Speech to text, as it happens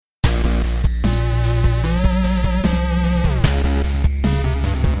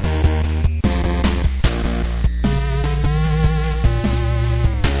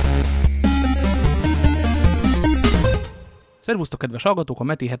Szervusztok, kedves hallgatók! A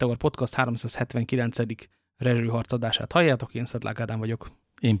Meti Heteor Podcast 379. rezsőharcadását halljátok, én Szedlák Ádám vagyok.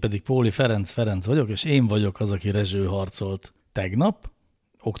 Én pedig Póli Ferenc vagyok, és én vagyok az, aki rezsőharcolt tegnap,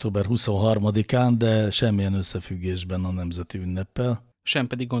 október 23-án, de semmilyen összefüggésben a nemzeti ünneppel. Sem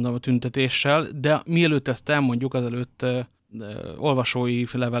pedig gondolom a tüntetéssel, de mielőtt ezt elmondjuk, azelőtt olvasói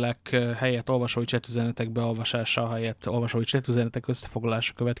levelek helyett olvasói csetüzenetek beolvasása helyett olvasói csetüzenetek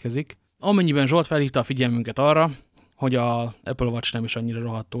összefoglalása következik. Amennyiben Zsolt felhívta a figyelmünket arra, hogy a Apple Watch nem is annyira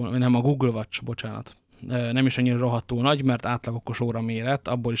rohadtul, nem a Google Watch, bocsánat, nem is annyira rohadtul nagy, mert átlagokos óra méret,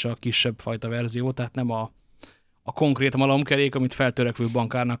 abból is a kisebb fajta verzió, tehát nem a konkrét malomkerék, amit feltörekvő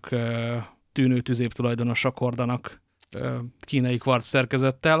bankárnak tűnő tüzéptulajdonosok hordanak kínai kvarc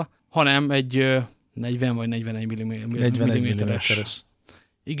szerkezettel, hanem egy 40 vagy 41 mm-es.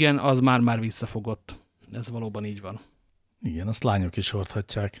 Igen, az már visszafogott. Ez valóban így van. Igen, azt lányok is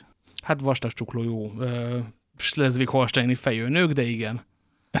hordhatják. Hát vastag csukló jó Schleswig-Holsteini fejű nők, de igen.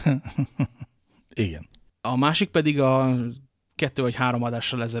 Igen. A másik pedig a 2 vagy 3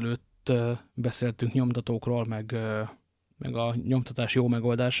 adással ezelőtt beszéltünk nyomtatókról, meg a nyomtatás jó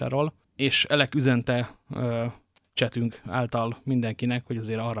megoldásáról, és Elek üzente csetünk által mindenkinek, hogy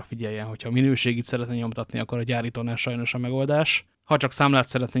azért arra figyeljen, hogyha minőségit szeretne nyomtatni, akkor a gyártónál sajnos a megoldás. Ha csak számlát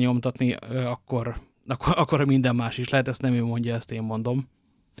szeretne nyomtatni, akkor minden más is lehet, ezt nem ő mondja, ezt én mondom.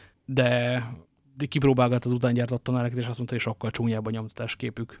 De kipróbálgat az utángyártott tanáreket, és azt mondta, hogy sokkal csúnyább a nyomtatás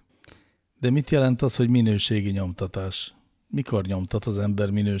képük. De mit jelent az, hogy minőségi nyomtatás? Mikor nyomtat az ember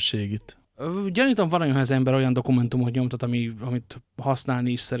minőségit? Gyanítom, van olyan, hogy az ember olyan dokumentumot nyomtat, amit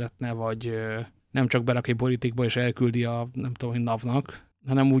használni is szeretne, vagy nem csak berak egy borítékba és elküldi a, nem tudom, hogy NAV-nak,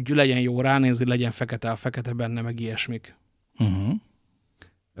 hanem úgy legyen jó ránézni, legyen fekete a fekete benne, meg ilyesmik.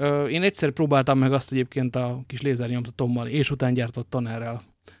 Én egyszer próbáltam meg azt egyébként a kis lézernyomtatómmal és utángyártott tanárral,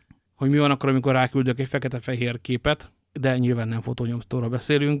 hogy mi van akkor, amikor ráküldök egy fekete-fehér képet, de nyilván nem fotónyomtatóra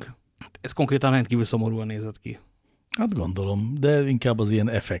beszélünk. Ez konkrétan rendkívül szomorúan nézett ki. Hát gondolom, de inkább az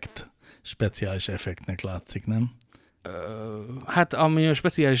ilyen speciális effektnek látszik, nem? Hát ami a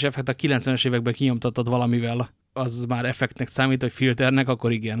speciális effekt a 90-es években kinyomtattad valamivel, az már effektnek számít, vagy filternek,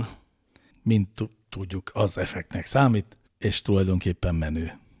 akkor igen. Mint tudjuk, az effektnek számít, és tulajdonképpen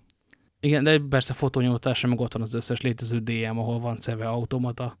menő. Igen, de persze fotónyomtatásra meg ott van az összes létező DM, ahol van CEVE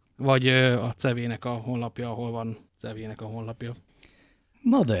automata, vagy a CEVE-nek a honlapja, ahol van CEVE-nek a honlapja.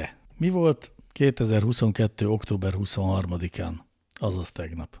 Na de, mi volt 2022. október 23-án, azaz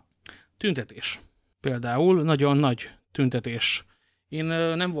tegnap? Tüntetés. Például nagyon nagy tüntetés. Én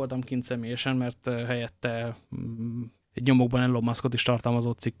nem voltam kint személyesen, mert helyette egy nyomokban Elon Muskot is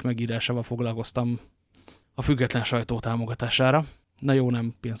tartalmazó cikk megírásával foglalkoztam a független sajtó támogatására. Na jó,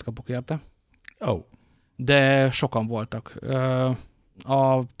 nem pénzt kapok érte. Oh. De sokan voltak.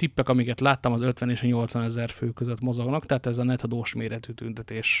 A tippek, amiket láttam, az 50 és a 80 000 fő között mozognak, tehát ez a netadós méretű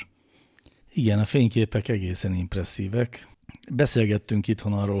tüntetés. Igen, a fényképek egészen impresszívek. Beszélgettünk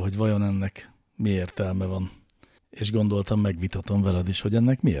itthon arról, hogy vajon ennek mi értelme van. És gondoltam, megvitatom veled is, hogy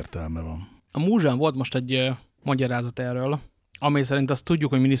ennek mi értelme van. A múzsán volt most egy magyarázat erről, amely szerint azt tudjuk,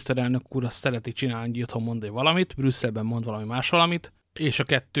 hogy miniszterelnök úr azt szereti csinálni, hogy itthon mond valamit, Brüsszelben mond valami más valamit, és a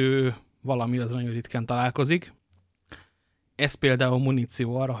kettő valami az nagyon ritkán találkozik. Ez például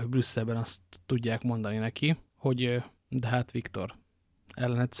muníció arra, hogy Brüsszelben azt tudják mondani neki, hogy de hát Viktor,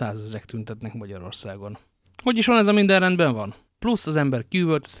 ellened 100 000-ek tüntetnek Magyarországon. Hogy is van ez, a minden rendben van? Plusz az ember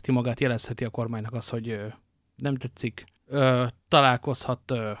kiüvöltözheti magát, jelezheti a kormánynak az, hogy nem tetszik.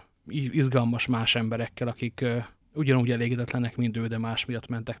 Találkozhat izgalmas más emberekkel, akik ugyanúgy elégedetlenek, mint ő, de más miatt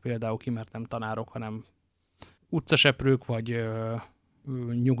mentek például ki, mert nem tanárok, hanem utcaseprők, vagy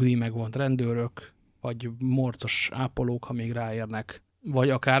nyugdíj megvont rendőrök, vagy morcos ápolók, ha még ráérnek, vagy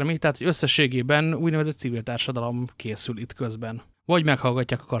akármi. Tehát összességében úgynevezett civil társadalom készül itt közben. Vagy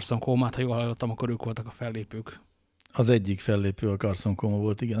meghallgatják a Carson Cómát, ha jól hallottam, akkor ők voltak a fellépők. Az egyik fellépő a Carson Cóma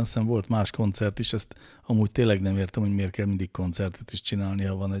volt, igen, aztán volt más koncert is, ezt amúgy tényleg nem értem, hogy miért kell mindig koncertet is csinálni,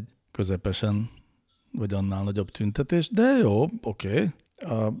 ha van egy közepesen, vagy annál nagyobb tüntetés, de jó, oké.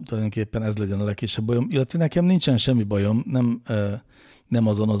 Tulajdonképpen ez legyen a legkisebb bajom, illetve nekem nincsen semmi bajom, nem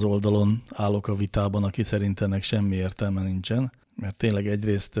azon az oldalon állok a vitában, aki szerint ennek semmi értelme nincsen, mert tényleg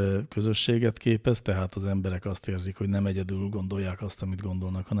egyrészt közösséget képez, tehát az emberek azt érzik, hogy nem egyedül gondolják azt, amit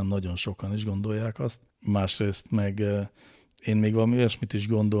gondolnak, hanem nagyon sokan is gondolják azt. Másrészt meg én még valami olyasmit is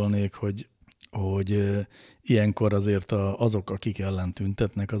gondolnék, hogy ilyenkor azért azok, akik ellen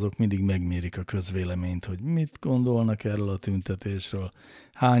tüntetnek, azok mindig megmérik a közvéleményt, hogy mit gondolnak erről a tüntetésről,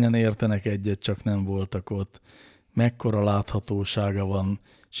 hányan értenek egyet, csak nem voltak ott, mekkora láthatósága van,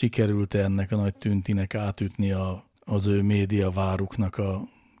 sikerült-e ennek a nagy tüntinek átütni az ő médiaváruknak a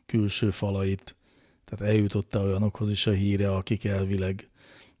külső falait. Tehát eljutott-e olyanokhoz is a híre, akik elvileg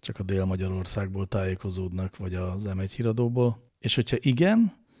csak a Dél-Magyarországból tájékozódnak, vagy az M1 híradóból. És hogyha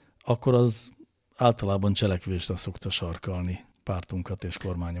igen, akkor az általában cselekvésre szokta sarkalni pártunkat és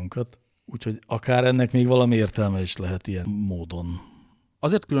kormányunkat. Úgyhogy akár ennek még valami értelme is lehet ilyen módon.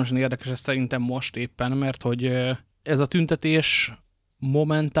 Azért különösen érdekes ez szerintem most éppen, mert hogy ez a tüntetés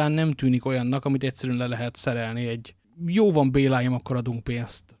momentán nem tűnik olyannak, amit egyszerűen le lehet szerelni egy jó van Béláim, akkor adunk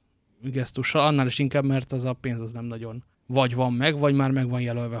pénzt gesztussal, annál is inkább, mert az a pénz az nem nagyon vagy van meg, vagy már meg van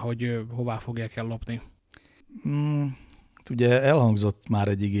jelölve, hogy hová fogják ellopni. Ugye elhangzott már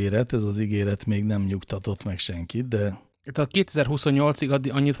egy ígéret, ez az ígéret még nem nyugtatott meg senkit, de... Tehát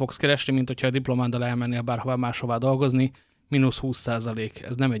 2028-ig annyit fogsz keresni, mint hogyha a diplomáddal elmennél bárhová máshová dolgozni, -20%.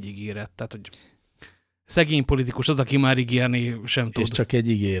 Ez nem egy ígéret. Tehát, hogy szegény politikus az, aki már ígérni sem tud. És csak egy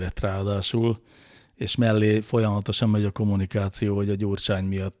ígéret ráadásul, és mellé folyamatosan megy a kommunikáció, hogy a Gyurcsány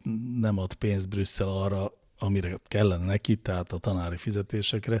miatt nem ad pénzt Brüsszel arra, amire kellene neki, tehát a tanári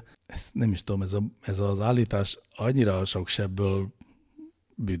fizetésekre. Ezt nem is tudom, ez az állítás annyira sok sebből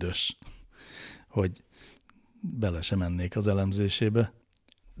büdös, hogy bele sem mennék az elemzésébe.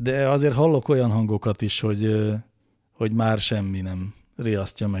 De azért hallok olyan hangokat is, hogy már semmi nem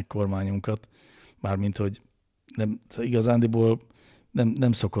riasztja meg kormányunkat. Mármint, hogy nem, igazándiból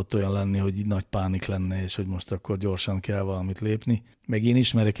nem szokott olyan lenni, hogy így nagy pánik lenne, és hogy most akkor gyorsan kell valamit lépni. Meg én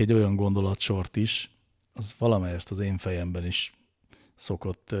ismerek egy olyan gondolatsort is, az valamelyest az én fejemben is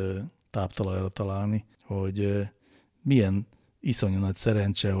szokott táptalajra találni, hogy milyen iszonyú nagy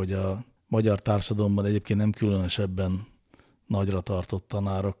szerencse, hogy a magyar társadalomban egyébként nem különösebben nagyra tartott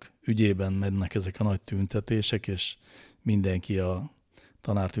tanárok ügyében mennek ezek a nagy tüntetések, és mindenki a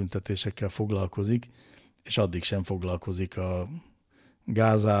tanártüntetésekkel foglalkozik, és addig sem foglalkozik a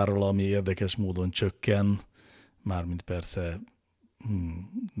gázáról, ami érdekes módon csökken, mármint persze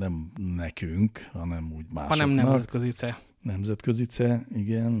nem nekünk, hanem úgy másoknak. Hanem nemzetközice. Nemzetközice,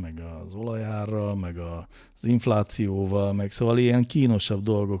 igen, meg az olajárral, meg az inflációval, meg szóval ilyen kínosabb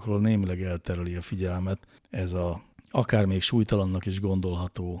dolgokról némileg eltereli a figyelmet ez a akár még súlytalannak is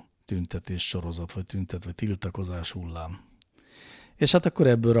gondolható tüntetés sorozat, vagy tiltakozás hullám. És hát akkor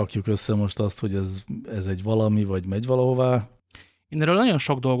ebből rakjuk össze most azt, hogy ez egy valami, vagy megy valahová. Én erről nagyon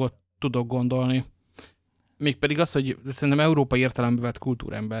sok dolgot tudok gondolni. Mégpedig az, hogy szerintem európai értelembe vett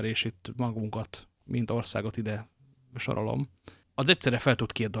kultúrember, és itt magunkat, mint országot ide sorolom, az egyszerre fel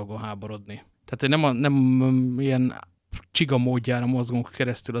tud két dolgon háborodni. Tehát nem ilyen csiga módjára mozgunk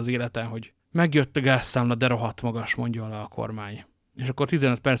keresztül az életen, hogy megjött a gázszámla, de rohadt magas, mondja le a kormány. És akkor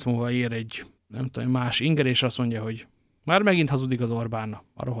 15 perc múlva ér egy, nem tudom, más inger, és azt mondja, hogy már megint hazudik az Orbán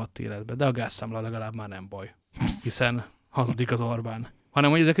a rohadt életbe, de a gázszámla legalább már nem baj, hiszen hazudik az Orbán. Hanem,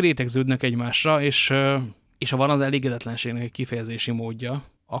 hogy ezek rétegződnek egymásra, és ha van az elégedetlenségnek egy kifejezési módja,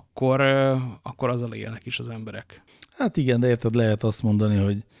 akkor azzal élnek is az emberek. Hát igen, de érted, lehet azt mondani,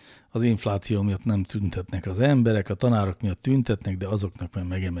 hogy az infláció miatt nem tüntetnek az emberek, a tanárok miatt tüntetnek, de azoknak már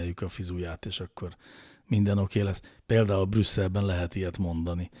megemeljük a fizuját, és akkor minden oké lesz. Például Brüsszelben lehet ilyet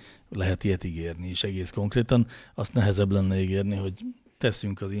mondani, lehet ilyet ígérni is egész konkrétan. Azt nehezebb lenne ígérni, hogy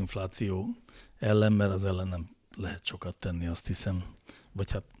teszünk az infláció ellen, mert az ellen nem lehet sokat tenni, azt hiszem.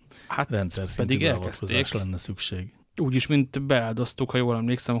 Vagy hát rendszer szintű beavatkozás lenne szükség. Úgyis, mint beáldoztuk, ha jól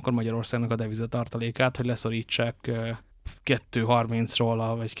emlékszem, akkor Magyarországnak a devizatartalékát, hogy leszorítsák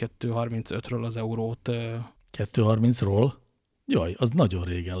 2,30-ról, vagy 2,35-ről az eurót. 2,30-ról? Jaj, az nagyon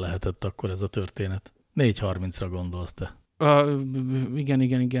régen lehetett akkor ez a történet. 4,30-ra gondolsz te.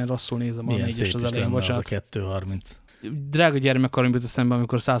 Igen, rosszul nézem a 4-es az elején, bocsánat. Az a 2,30. Drága gyermek arra jutott eszembe,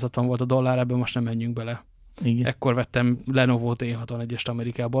 amikor 160 volt a dollár, ebben most nem menjünk bele. Igen. Ekkor vettem Lenovo T61-est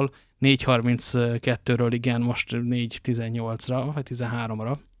Amerikából. 4,32-ről igen, most 4,18-ra, vagy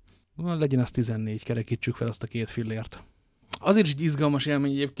 13-ra. Legyen az 14, kerekítsük fel azt a 2 fillért. Azért is egy izgalmas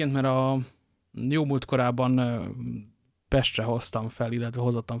élmény egyébként, mert a jó múltkorában Pestre hoztam fel, illetve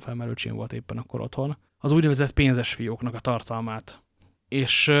hozottam fel, mert öcsém volt éppen akkor otthon, az úgynevezett pénzes fióknak a tartalmát.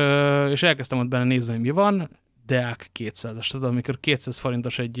 És elkezdtem ott benne nézni, hogy mi van, Deák 200-as. Tehát amikor 200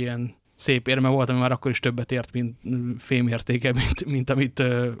 forintos egy ilyen szép érme volt, ami már akkor is többet ért, mint fémértéke, mint amit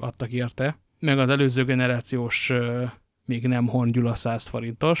adtak érte. Meg az előző generációs még nem Horn Gyula 100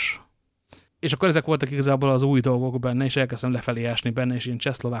 forintos. És akkor ezek voltak igazából az új dolgok benne, és elkezdtem lefelé ásni benne, és ilyen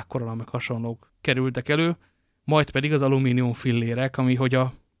csehszlovák korona meg hasonlók kerültek elő. Majd pedig az alumínium fillérek,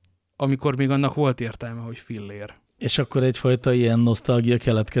 amikor még annak volt értelme, hogy fillér. És akkor egyfajta ilyen nosztalgia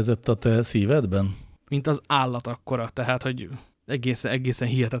keletkezett a te szívedben? Mint az állat akkora, tehát, hogy egészen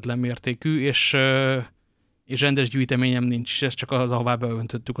hihetetlen mértékű, és rendes gyűjteményem nincs, és ez csak az, ahová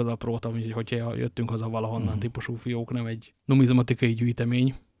beöntöttük az aprót, hogyha jöttünk haza valahonnan típusú fiók, nem egy numizmatikai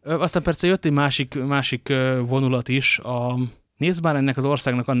gyűjtemény. Aztán persze jött egy másik vonulat is. Nézd már, ennek az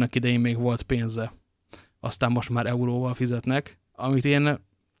országnak annak idején még volt pénze. Aztán most már euróval fizetnek, amit én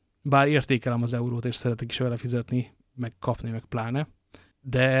bár értékelem az eurót, és szeretek is vele fizetni, meg kapni, meg pláne.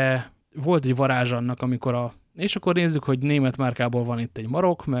 De volt egy varázs annak, amikor és akkor nézzük, hogy német márkából van itt egy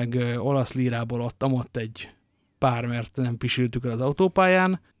marok, meg olasz lírából ott egy pár, mert nem pisiltük el az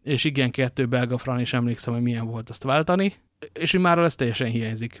autópályán, és igen, 2 belga fran, és emlékszem, hogy milyen volt azt váltani, és hogy máról ez teljesen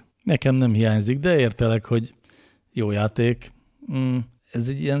hiányzik. Nekem nem hiányzik, de értelek, hogy jó játék. Ez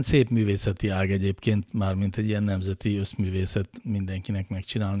egy ilyen szép művészeti ág egyébként, mármint egy ilyen nemzeti összművészet mindenkinek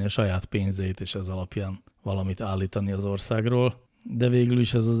megcsinálni a saját pénzeit, és ez alapján valamit állítani az országról. De végül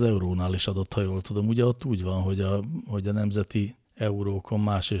is ez az eurónál is adott, ha jól tudom. Ugye ott úgy van, hogy a nemzeti eurókon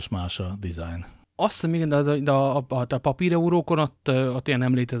más és más a design. Azt hiszem, igen, de a papíreurókon ott ilyen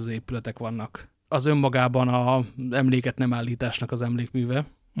nem létező épületek vannak. Az önmagában az emléket nem állításnak az emlékműve.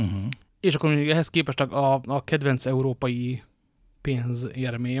 És akkor még ehhez képest a kedvenc európai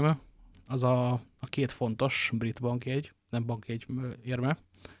pénzérmém az a 2 fontos brit bankjegy, nem bankjegy érme,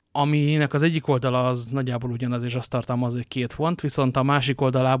 aminek az egyik oldala az nagyjából ugyanaz, és azt tartalmaz, hogy 2 font, viszont a másik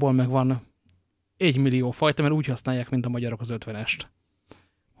oldalából meg van 1 millió fajta, mert úgy használják, mint a magyarok az 50-est.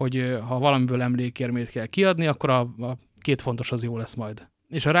 Hogy ha valamiből emlékérmét kell kiadni, akkor a 2 fontos az jó lesz majd.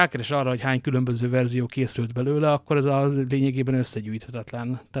 És ha rákeres arra, hogy hány különböző verzió készült belőle, akkor ez a lényegében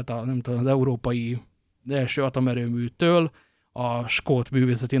összegyűjthetetlen. Tehát nem tudom, az európai első atomerőműtől a skót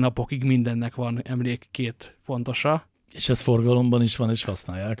művészeti napokig mindennek van emlék 2 fontosa. És ez forgalomban is van, és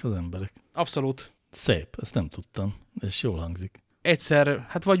használják az emberek. Abszolút. Szép, ezt nem tudtam, és jól hangzik. Egyszer,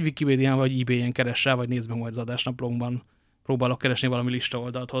 hát vagy Wikipédián, vagy eBay-en keres rá, vagy nézd meg majd az adásnaplónkban. Próbálok keresni valami lista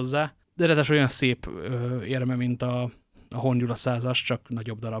oldalt hozzá. De ráadásul olyan szép érme, mint a Hongyula 100-as, csak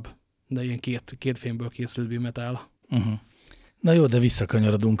nagyobb darab. De ilyen két fémből készült bimetál. Na jó, de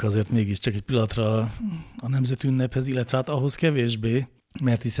visszakanyarodunk azért mégiscsak egy pillanatra a nemzetünnephez, illetve hát ahhoz kevésbé,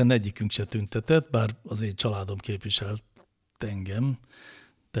 mert hiszen egyikünk se tüntetett, bár az én családom képviselt engem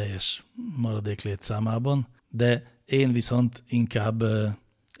teljes maradék létszámában, de én viszont inkább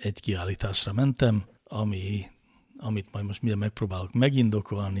egy kiállításra mentem, amit majd most mindjárt megpróbálok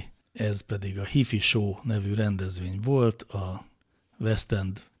megindokolni, ez pedig a Hifi Show nevű rendezvény volt a West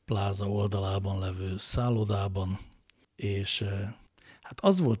End Plaza oldalában levő szállodában, és hát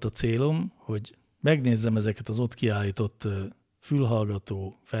az volt a célom, hogy megnézzem ezeket az ott kiállított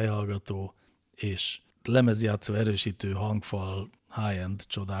fülhallgató, fejhallgató és lemezjátszó erősítő hangfal high-end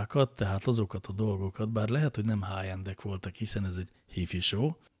csodákat, tehát azokat a dolgokat, bár lehet, hogy nem high-endek voltak, hiszen ez egy Hifi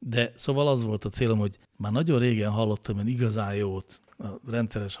Show, de szóval az volt a célom, hogy már nagyon régen hallottam én igazán jót, a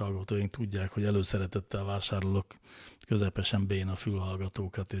rendszeres hallgatóink tudják, hogy előszeretettel vásárolok közepesen béna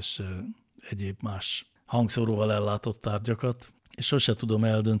fülhallgatókat és egyéb más hangszóróval ellátott tárgyakat, és sose tudom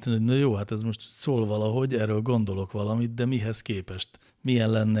eldönteni, hogy na jó, hát ez most szól valahogy, erről gondolok valamit, de mihez képest? Milyen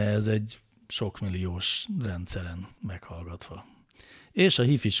lenne ez egy sokmilliós rendszeren meghallgatva? És a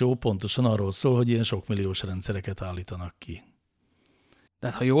Hifi Show pontosan arról szól, hogy ilyen sokmilliós rendszereket állítanak ki.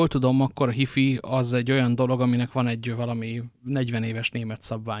 Tehát ha jól tudom, akkor a Hifi az egy olyan dolog, aminek van egy valami 40 éves német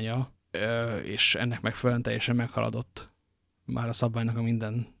szabványa, és ennek megfelelően teljesen meghaladott már a szabványnak a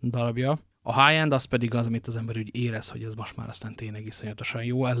minden darabja. A high-end az pedig az, amit az ember úgy érez, hogy ez most már aztán tényleg iszonyatosan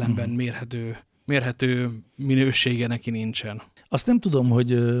jó, ellenben mérhető minősége neki nincsen. Azt nem tudom,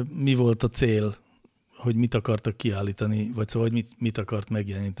 hogy mi volt a cél, hogy mit akartak kiállítani, vagy szóval, hogy mit akart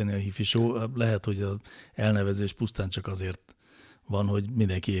megjeleníteni a Hifi Show. Lehet, hogy az elnevezés pusztán csak azért van, hogy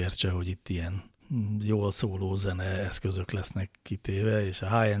mindenki értse, hogy itt ilyen jól szóló zene eszközök lesznek kitéve, és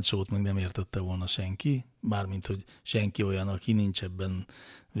a high-end show-t meg nem értette volna senki, mármint, hogy senki olyan, aki nincs ebben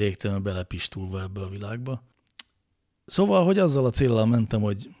végtelenül belepistulva ebbe a világba. Szóval, hogy azzal a céllal mentem,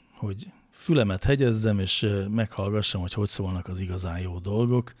 hogy fülemet hegyezzem, és meghallgassam, hogy szólnak az igazán jó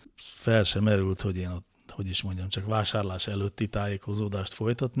dolgok. Fel sem merült, hogy én ott, hogy is mondjam, csak vásárlás előtti tájékozódást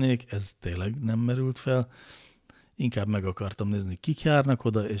folytatnék, ez tényleg nem merült fel. Inkább meg akartam nézni, hogy kik járnak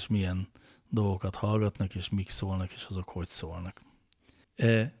oda, és milyen dolgokat hallgatnak, és mik szólnak, és azok hogy szólnak.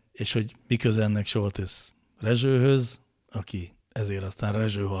 És hogy miközben ennek Soltész Rezsőhöz, aki ezért aztán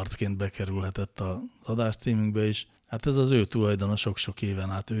Rezsőharcként bekerülhetett az adáscímünkbe is. Hát ez az ő tulajdona, sok-sok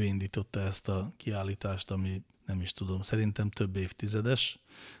éven át ő indította ezt a kiállítást, ami nem is tudom, szerintem több évtizedes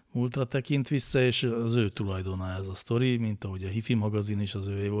múltra tekint vissza, és az ő tulajdona ez a sztori, mint ahogy a Hifi magazin is az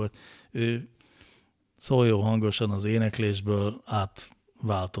ővé volt. Ő szóljon hangosan az éneklésből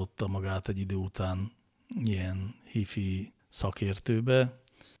átváltotta magát egy idő után ilyen hifi szakértőbe,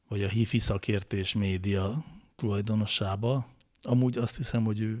 vagy a hifi szakértés média tulajdonossába. Amúgy azt hiszem,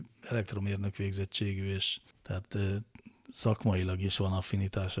 hogy ő elektromérnök végzettségű, és tehát szakmailag is van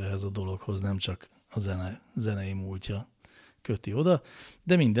affinitása ehhez a dologhoz, nem csak a zenei múltja köti oda,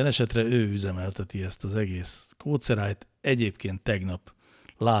 de minden esetre ő üzemelteti ezt az egész kócerájt. Egyébként tegnap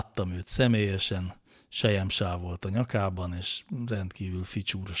láttam őt személyesen, selyemsáv volt a nyakában, és rendkívül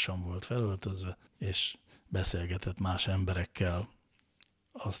ficsúrosan volt felöltözve, és beszélgetett más emberekkel,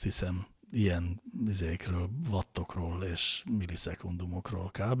 azt hiszem, ilyen izékről, wattokról és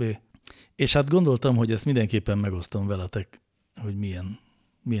millisekundumokról kb. És hát gondoltam, hogy ezt mindenképpen megosztom veletek, hogy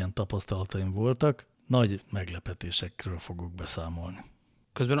milyen tapasztalataim voltak. Nagy meglepetésekről fogok beszámolni.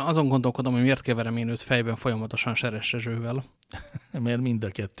 Közben azon gondolkodom, hogy miért keverem én őt fejben folyamatosan Seres Rezsővel. Mert mind a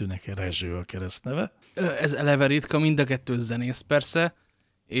kettőnek Rezső a keresztneve. Ez eleve ritka, mind a kettő zenész persze,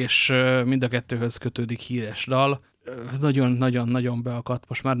 és mind a kettőhöz kötődik híres dal. Nagyon-nagyon-nagyon beakadt.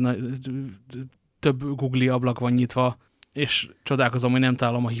 Most már több Google ablak van nyitva, és csodálkozom, hogy nem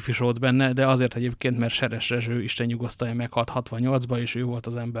találom a hifisót benne, de azért egyébként, mert Seres Rezső Isten nyugosztalja meg 68-ba, és ő volt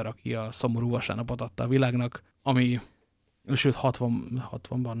az ember, aki a Szomorú vasárnapot adta a világnak, ami, sőt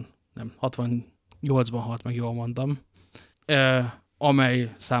 68-ban halt meg, jól mondtam,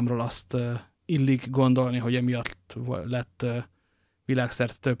 amely számról azt illik gondolni, hogy emiatt lett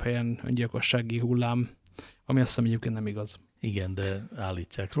világszerte több helyen öngyilkossági hullám, ami azt hiszem egyébként nem igaz. Igen, de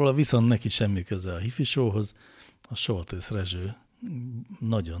állítják róla, viszont neki semmi köze a hifi showhoz. A Soltész Rezső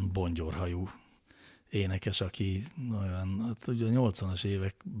nagyon bongyorhajú énekes, aki olyan, hát ugye a 80-as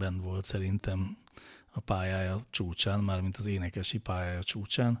években volt szerintem a pályája csúcsán, mármint az énekesi pályája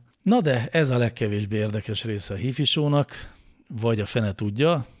csúcsán. Na de ez a legkevésbé érdekes része a hifi shownak, vagy a fene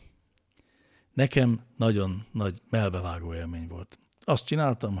tudja. Nekem nagyon nagy melbevágó élmény volt. Azt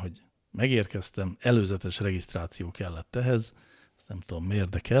csináltam, hogy megérkeztem, előzetes regisztráció kellett ehhez, azt nem tudom miért,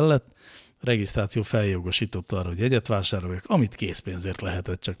 de kellett. A regisztráció feljogosított arra, hogy jegyet vásároljak, amit készpénzért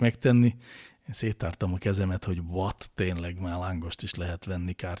lehetett csak megtenni. Én széttártam a kezemet, hogy tényleg már lángost is lehet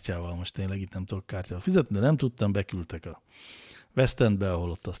venni kártyával, most tényleg itt nem tudok kártyával fizetni, de nem tudtam, beküldtek a West Endbe, ahol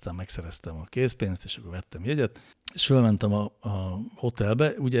ott aztán megszereztem a készpénzt, és akkor vettem jegyet, és fölmentem a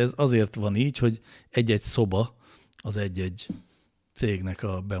hotelbe. Ugye ez azért van így, hogy egy-egy szoba az egy-egy cégnek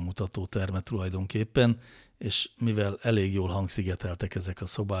a bemutató terme tulajdonképpen, és mivel elég jól hangszigeteltek ezek a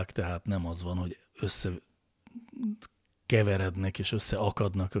szobák, tehát nem az van, hogy összekeverednek és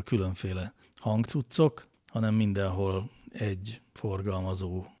összeakadnak a különféle hangcuccok, hanem mindenhol egy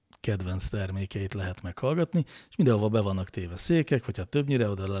forgalmazó kedvenc termékeit lehet meghallgatni, és mindenhol be vannak téve székek, hogyha többnyire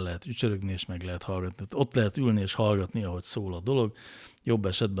oda le lehet ücsörögni, és meg lehet hallgatni. Ott lehet ülni és hallgatni, ahogy szól a dolog. Jobb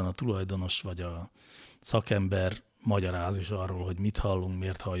esetben a tulajdonos vagy a szakember magyaráz is arról, hogy mit hallunk,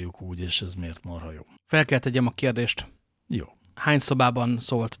 miért halljuk úgy, és ez miért marha jó. Fel kell tegyem a kérdést. Jó. Hány szobában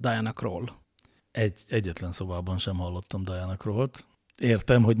szólt Diana Krall? Egyetlen szobában sem hallottam Diana Krallt.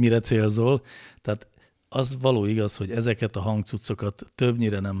 Értem, hogy mire célzol. Tehát az való igaz, hogy ezeket a hangcuccokat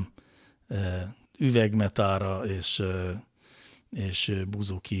többnyire nem üvegmetára és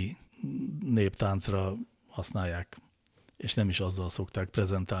buzuki néptáncra használják, és nem is azzal szokták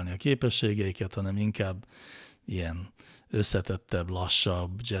prezentálni a képességeiket, hanem inkább ilyen összetettebb,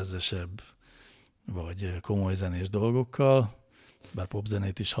 lassabb, jazzesebb, vagy komoly zenés dolgokkal, bár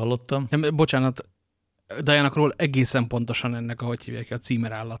popzenét is hallottam. Nem, bocsánat, Diana Krall egészen pontosan ennek, ahogy hívják, a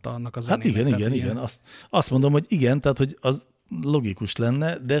címerállata annak a zenének. Hát igen. Azt mondom, hogy igen, tehát hogy az logikus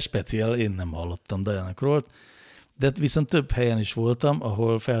lenne, de speciál én nem hallottam Diana Krallt, de viszont több helyen is voltam,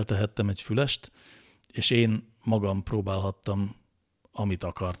 ahol feltehettem egy fülest, és én magam próbálhattam, amit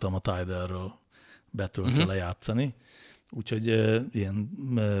akartam a Tidalről betöltve lejátszani. Úgyhogy ilyen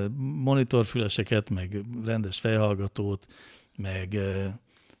monitorfüleseket, meg rendes fejhallgatót, meg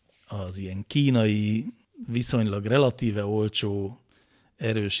az ilyen kínai, viszonylag relatíve olcsó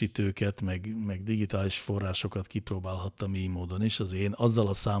erősítőket, meg digitális forrásokat kipróbálhattam így módon is. Az én azzal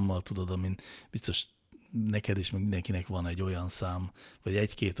a számmal tudod, amin biztos neked is, meg mindenkinek van egy olyan szám, vagy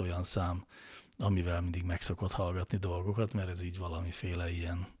egy-két olyan szám, amivel mindig meg szokott hallgatni dolgokat, mert ez így valamiféle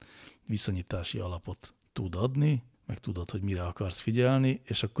ilyen viszonyítási alapot tud adni, meg tudod, hogy mire akarsz figyelni,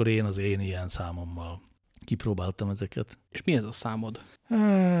 és akkor én az én ilyen számommal kipróbáltam ezeket. És mi ez a számod?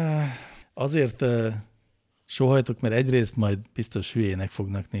 Azért sóhajtok, mert egyrészt majd biztos hülyének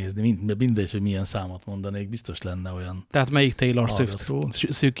fognak nézni, mindegy, hogy milyen számot mondanék, biztos lenne olyan. Tehát melyik Taylor Swift?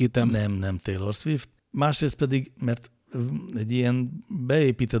 Szűkítem. Nem Taylor Swift. Másrészt pedig, mert egy ilyen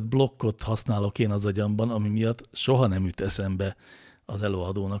beépített blokkot használok én az agyamban, ami miatt soha nem üt eszembe az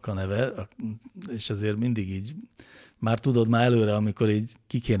előadónak a neve, és ezért mindig így, már tudod már előre, amikor így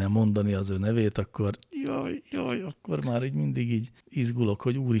ki kéne mondani az ő nevét, akkor jaj, akkor már így mindig így izgulok,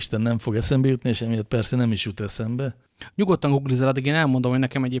 hogy úristen, nem fog eszembe jutni, és emiatt persze nem is jut eszembe. Nyugodtan googlizzel, addig én elmondom, hogy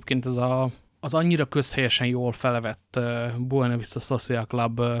nekem egyébként ez a az annyira közhelyesen jól felvett Buena Vista Social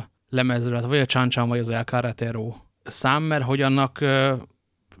Club lemezről, vagy a Chan Chan, vagy az El Carretero szám, mert hogy annak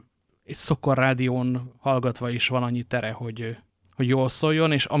egy Szokor rádión hallgatva is van annyi tere, hogy jól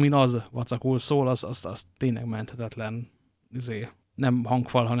szóljon, és amin az vacakul szól, az tényleg menthetetlen. Nem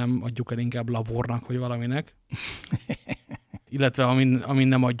hangfal, hanem adjuk el inkább labornak, vagy valaminek. Illetve amin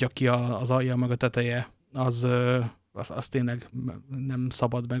nem adja ki az alja meg a teteje, az tényleg nem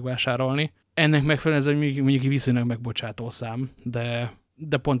szabad megvásárolni. Ennek megfelelően ez mondjuk viszonylag megbocsátó szám,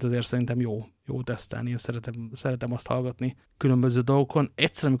 de pont ezért szerintem jó tesztelni. Én szeretem azt hallgatni különböző dolgokon.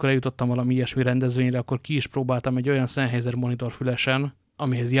 Egyszer, amikor eljutottam valami ilyesmi rendezvényre, akkor ki is próbáltam egy olyan Sennheiser monitor fülesen,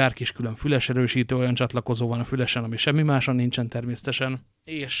 amihez jár kis külön füleserősítő, olyan csatlakozó van a fülesen, ami semmi máson nincsen természetesen.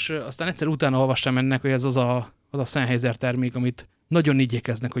 És aztán egyszer utána olvastam ennek, hogy ez az a Sennheiser termék, amit nagyon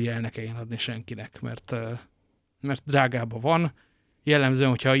igyekeznek, hogy el ne kelljen adni senkinek, mert drágában van. Jellemzően,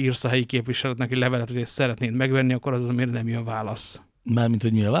 hogyha írsz a helyi képviseletnek egy levelet, hogy ezt szeretnéd megvenni, akkor az miért nem jön válasz. Mármint,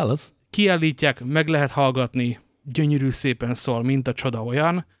 hogy mi a válasz? Kiállítják, meg lehet hallgatni, gyönyörű szépen szól, mint a csoda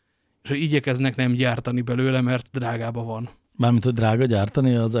olyan, és hogy igyekeznek nem gyártani belőle, mert drágában van. Mármint, hogy drága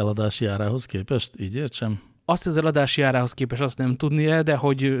gyártani az eladási árához képest, így értsem? Azt az eladási árához képest azt nem tudnia, de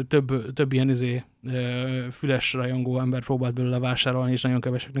hogy több ilyen füles rajongó ember próbált belőle vásárolni, és nagyon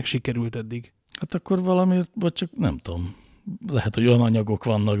keveseknek sikerült eddig. Hát akkor valamiért, vagy csak nem tudom. Lehet, hogy olyan anyagok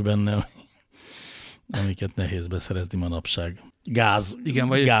vannak benne, amiket nehéz beszerezni manapság. Igen,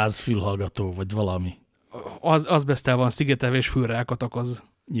 vagy gázfülhallgató, vagy valami. Azbesztel van szigetelve, és fülrákat okoz.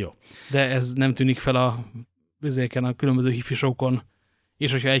 Jó. De ez nem tűnik fel ezeken a különböző hifisokon,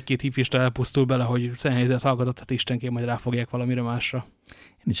 és hogyha egy-két hifista elpusztul bele, hogy Sennheisert hallgatott, hát istenként majd ráfogják valamire másra.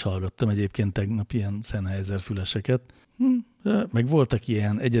 Én is hallgattam egyébként tegnap ilyen Sennheiser füleseket. Meg voltak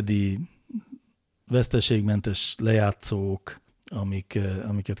ilyen egyedi veszteségmentes lejátszók,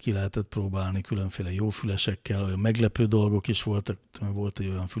 amiket ki lehetett próbálni különféle jó fülesekkel, olyan meglepő dolgok is voltak. Volt egy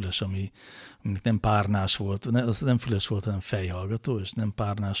olyan füles, aminek nem párnás volt, az nem füles volt, hanem fejhallgató, és nem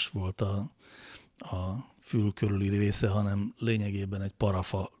párnás volt a fül körüli része, hanem lényegében egy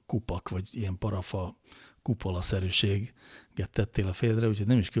parafa kupak, vagy ilyen parafa kupola-szerűséget tettél a féledre, úgyhogy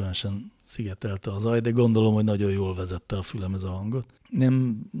nem is különösen szigetelte a zaj, de gondolom, hogy nagyon jól vezette a fülem ez a hangot.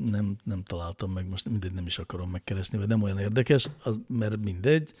 Nem találtam meg, most mindegy, nem is akarom megkeresni, vagy nem olyan érdekes, mert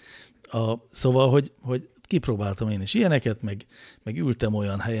mindegy. Szóval, hogy kipróbáltam én is ilyeneket, meg ültem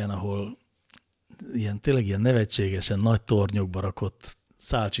olyan helyen, ahol tényleg ilyen nevetségesen nagy tornyokba rakott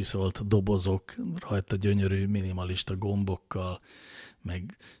szálcsiszolt dobozok, rajta gyönyörű minimalista gombokkal,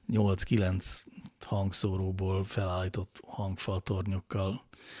 meg 8-9 hangszóróból felállított hangfaltornyokkal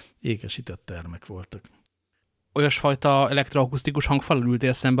ékesített termek voltak. Olyasfajta elektroakusztikus hangfal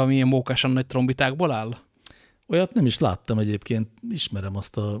ültél szembe, ami ilyen mókásan nagy trombitákból áll? Olyat nem is láttam egyébként, ismerem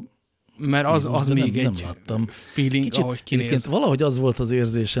azt a... Mert az még nem egy láttam. feeling, kicsit, ahogy kinéz. Valahogy az volt az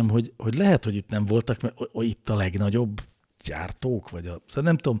érzésem, hogy lehet, hogy itt nem voltak, mert itt a legnagyobb gyártók, szóval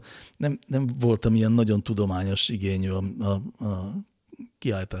nem tudom, nem voltam ilyen nagyon tudományos igényű a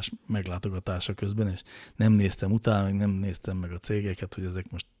kiállítás meglátogatása közben, és nem néztem utána, meg nem néztem meg a cégeket, hogy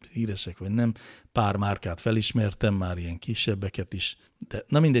ezek most híresek, vagy nem. Pár márkát felismertem, már ilyen kisebbeket is, de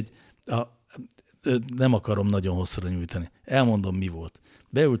na mindegy, nem akarom nagyon hosszra nyújtani. Elmondom, mi volt.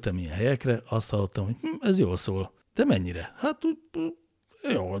 Beültem ilyen helyekre, azt hallottam, hogy ez jól szól. De mennyire? Hát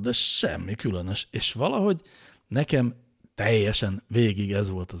jó, de semmi különös. És valahogy nekem teljesen végig ez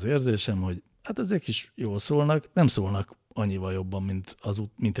volt az érzésem, hogy hát ezek is jól szólnak, nem szólnak annyival jobban,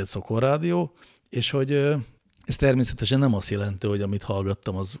 mint egy szokorrádió, és hogy ez természetesen nem azt jelenti, hogy amit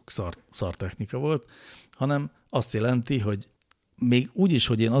hallgattam, az szar technika volt, hanem azt jelenti, hogy még úgy is,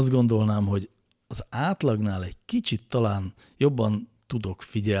 hogy én azt gondolnám, hogy az átlagnál egy kicsit talán jobban tudok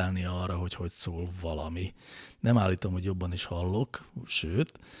figyelni arra, hogy szól valami. Nem állítom, hogy jobban is hallok,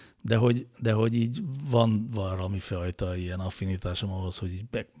 sőt, de hogy így van valami fajta ilyen affinitásom ahhoz, hogy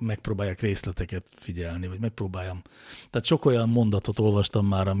így megpróbálják részleteket figyelni, vagy megpróbáljam. Tehát sok olyan mondatot olvastam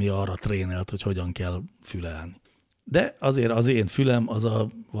már, ami arra trénelt, hogy hogyan kell fülelni. De azért az én fülem az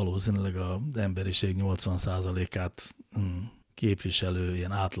valószínűleg az emberiség 80%-át képviselő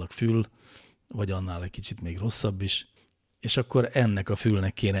ilyen átlag fül, vagy annál egy kicsit még rosszabb is, és akkor ennek a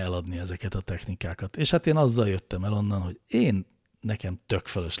fülnek kéne eladni ezeket a technikákat. És hát én azzal jöttem el onnan, hogy nekem tök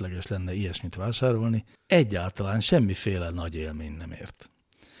fölösleges lenne ilyesmit vásárolni, egyáltalán semmiféle nagy élmény nem ért.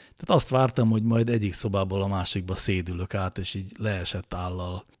 Tehát azt vártam, hogy majd egyik szobából a másikba szédülök át, és így leesett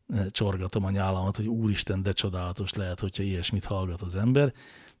állal csorgatom a nyálamat, hogy úristen, de csodálatos lehet, hogyha ilyesmit hallgat az ember,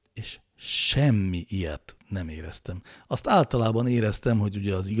 és semmi ilyet nem éreztem. Azt általában éreztem, hogy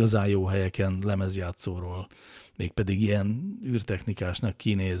ugye az igazán jó helyeken lemezjátszóról, mégpedig ilyen űrtechnikásnak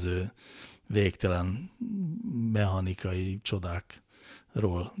kinéző végtelen mechanikai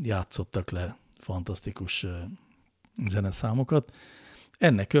csodákról játszottak le fantasztikus zeneszámokat.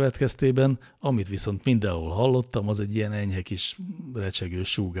 Ennek következtében, amit viszont mindenhol hallottam, az egy ilyen enyhe kis recsegő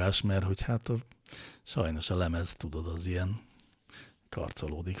súgás, mert hogy hát sajnos a lemez, tudod, az ilyen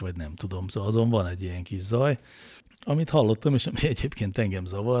karcolódik, vagy nem tudom. Szóval azon van egy ilyen kis zaj, amit hallottam, és ami egyébként engem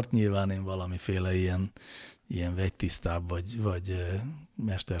zavart, nyilván én valamiféle ilyen vegytisztább, vagy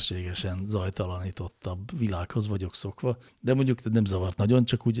mesterségesen zajtalanítottabb világhoz vagyok szokva, de mondjuk nem zavart nagyon,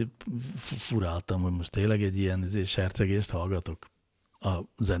 csak úgy furáltam, hogy most tényleg egy ilyen sercegést hallgatok a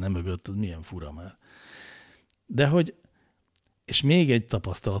zene mögött, az milyen fura már. De hogy, és még egy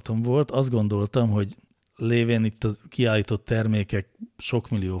tapasztalatom volt, azt gondoltam, hogy lévén itt a kiállított termékek sok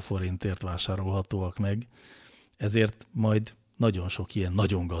millió forintért vásárolhatóak meg, ezért majd nagyon sok ilyen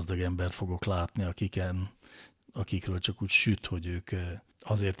nagyon gazdag embert fogok látni, akikről csak úgy süt, hogy ők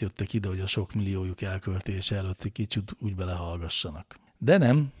azért jöttek ide, hogy a sok milliójuk elköltése előtt egy kicsit úgy belehallgassanak. De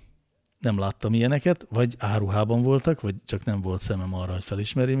nem láttam ilyeneket, vagy áruhában voltak, vagy csak nem volt szemem arra, hogy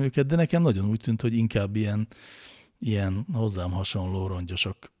felismerjem őket, de nekem nagyon úgy tűnt, hogy inkább ilyen hozzám hasonló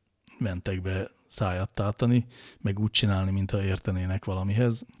rongyosok mentek be szájat tátani, meg úgy csinálni, mintha értenének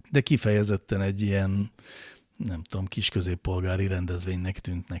valamihez, de kifejezetten egy ilyen, nem tudom, kis középpolgári rendezvénynek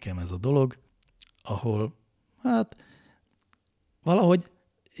tűnt nekem ez a dolog, ahol, hát, valahogy,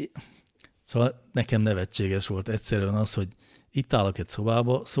 szóval nekem nevetséges volt egyszerűen az, hogy itt állok egy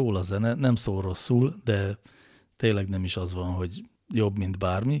szobába, szól a zene, nem szól rosszul, de tényleg nem is az van, hogy jobb, mint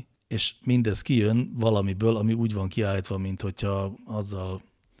bármi, és mindez kijön valamiből, ami úgy van kiállítva, mint hogyha azzal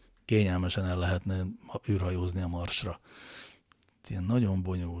kényelmesen el lehetne űrhajózni a Marsra. Ilyen nagyon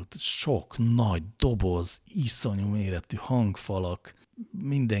bonyolult, sok nagy doboz, iszonyú méretű hangfalak,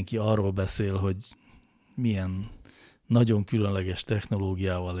 mindenki arról beszél, hogy milyen nagyon különleges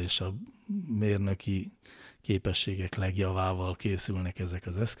technológiával és a mérnöki képességek legjavával készülnek ezek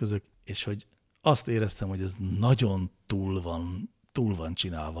az eszközök, és hogy azt éreztem, hogy ez nagyon túl van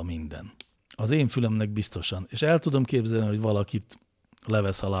csinálva minden. Az én fülemnek biztosan, és el tudom képzelni, hogy valakit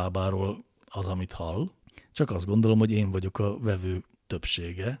levesz a lábáról az, amit hall, csak azt gondolom, hogy én vagyok a vevő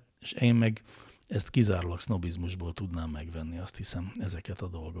többsége, és én meg ezt kizárólag sznobizmusból tudnám megvenni, azt hiszem, ezeket a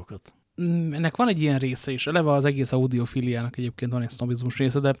dolgokat. Ennek van egy ilyen része is. Eleve az egész audiofiliának egyébként van egy sznobizmus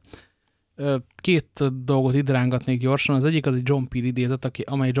része, de két dolgot ide rángatnék gyorsan. Az egyik az egy John Peel idézet,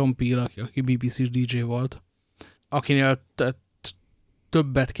 amely John Peel, aki BBC-s DJ volt, akinél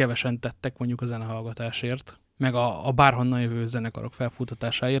többet kevesen tettek mondjuk a zenehallgatásért, meg a bárhonnan jövő zenekarok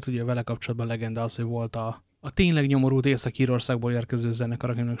felfutatásáért. Ugye vele kapcsolatban legenda az, hogy volt a tényleg nyomorult Észak-Írországból érkező zenekar,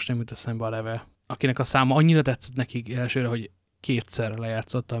 akinek sem jut eszembe a neve, akinek a száma annyira tetszett nekik elsőre, hogy kétszer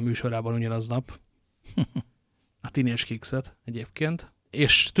lejátszotta a műsorában ugyanaznap. A Teenage Kicks-et egyébként.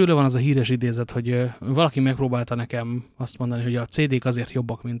 És tőle van az a híres idézet, hogy valaki megpróbálta nekem azt mondani, hogy a CD-k azért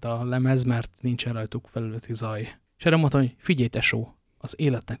jobbak, mint a lemez, mert nincsen rajtuk felületi zaj. És erre mondtam, hogy figyelj tesó, az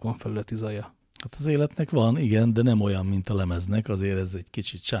életnek van felületi zaja. Hát az életnek van, igen, de nem olyan, mint a lemeznek, azért ez egy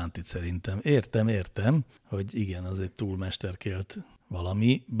kicsit sántit szerintem. Értem, hogy igen, az egy túl mesterkélt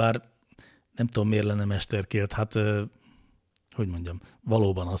valami, bár nem tudom, miért lenne mesterkélt, hát hogy mondjam,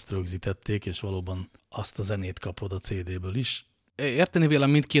 valóban azt rögzítették, és valóban azt a zenét kapod a CD-ből is. Érteni vélem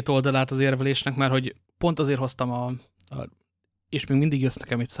mindkét oldalát az érvelésnek, mert hogy pont azért hoztam és még mindig jössz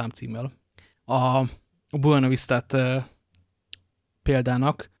nekem egy számcímmel, a Buena Vistát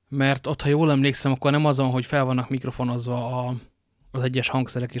példának, mert ott, ha jól emlékszem, akkor nem azon, hogy fel vannak mikrofonozva az egyes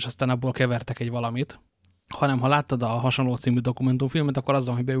hangszerek, és aztán abból kevertek egy valamit, hanem ha láttad a Hasonló című dokumentumfilmet, akkor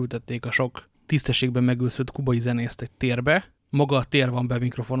azon, hogy beültették a sok tisztességben megőszült kubai zenészt egy térbe, maga a tér van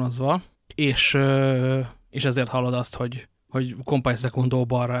bemikrofonozva, és ezért hallod azt, hogy Compay Secundo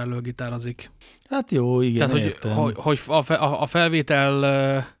balra előgitározik. Hát jó, igen, tehát, értem. hogy a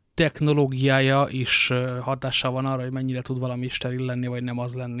felvétel technológiája is hatással van arra, hogy mennyire tud valami steril lenni, vagy nem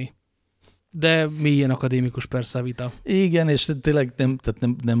az lenni. De mélyen akadémikus persze a vita. Igen, és tényleg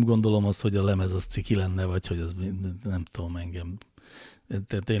nem gondolom azt, hogy a lemez az ciki lenne, vagy hogy az nem tudom engem.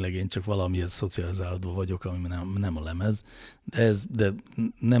 Tényleg én csak valamihez szocializálódva vagyok, ami nem a lemez, de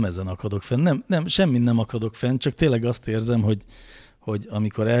nem ezen akadok fenn. Semmin nem akadok fenn, csak tényleg azt érzem, hogy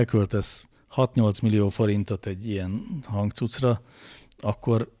amikor elköltesz 6-8 millió forintot egy ilyen hangcucra,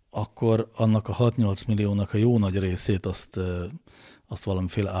 akkor annak a 6-8 milliónak a jó nagy részét azt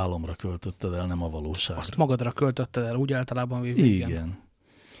valamiféle álomra költötted el, nem a valóságra. Azt magadra költötted el, úgy általában véve.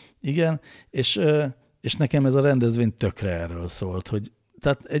 Igen, és nekem ez a rendezvény tökre erről szólt, hogy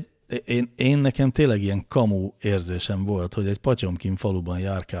tehát én nekem tényleg ilyen kamu érzésem volt, hogy egy Patyomkin faluban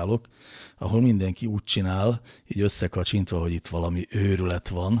járkálok, ahol mindenki úgy csinál, így összekacsintva, hogy itt valami őrület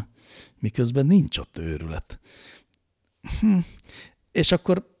van, miközben nincs ott őrület. És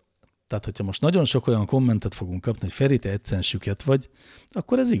akkor, tehát hogyha most nagyon sok olyan kommentet fogunk kapni, hogy Feri, te egyszerűen süket vagy,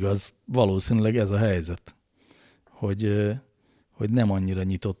 akkor ez igaz, valószínűleg ez a helyzet, hogy nem annyira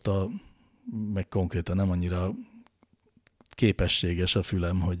nyitott meg konkrétan nem annyira képességes a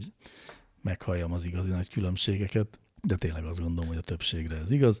fülem, hogy meghalljam az igazi nagy különbségeket, de tényleg azt gondolom, hogy a többségre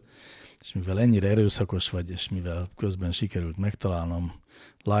ez igaz, és mivel ennyire erőszakos vagy, és mivel közben sikerült megtalálnom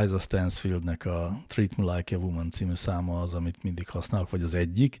Liza Stansfieldnek a Treat Me Like a Woman című száma az, amit mindig használok, vagy az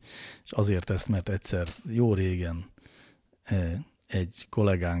egyik, és azért ezt, mert egyszer jó régen egy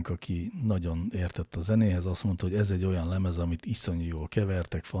kollégánk, aki nagyon értett a zenéhez, azt mondta, hogy ez egy olyan lemez, amit iszonyú jól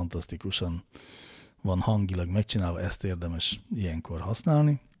kevertek, fantasztikusan van hangilag megcsinálva, ezt érdemes ilyenkor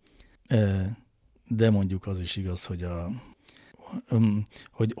használni. De mondjuk az is igaz,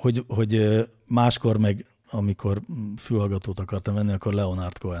 hogy máskor meg, amikor fülhallgatót akartam venni, akkor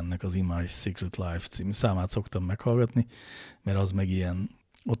Leonard Cohennek az In My Secret Life című számát szoktam meghallgatni, mert az meg ilyen,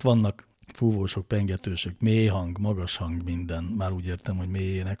 ott vannak fúvósok, pengetősök, mély hang, magas hang, minden. Már úgy értem, hogy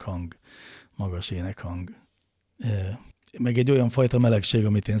mély énekhang, magas énekhang. Meg egy olyan fajta melegség,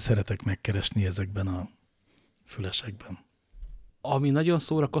 amit én szeretek megkeresni ezekben a fülesekben. Ami nagyon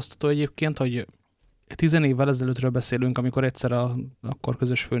szórakoztató egyébként, hogy 10 évvel ezelőttről beszélünk, amikor egyszer akkor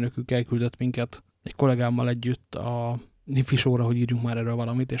közös főnökük elküldött minket egy kollégámmal együtt a Nifi Show-ra, hogy írjunk már erről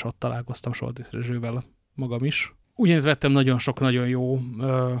valamit, és ott találkoztam Soltész Rezsővel magam is. Ugyanígy vettem nagyon sok, nagyon jó,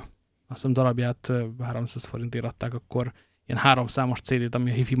 azt hiszem darabját 300 forintért adták akkor, ilyen 3 számos CD-t,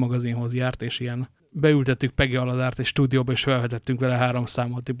 ami a Hifi magazinhoz járt, és ilyen beültettük Peggy Aladárt egy stúdióba, és felvetettünk vele 3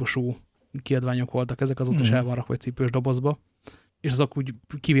 számot típusú kiadványok voltak ezek, azóta is el van rakva egy cipős dobozba. És azok úgy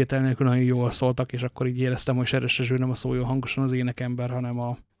kivétel nélkül nagyon jól szóltak, és akkor így éreztem, hogy Seres Rezső nem a szóljon hangosan az énekember,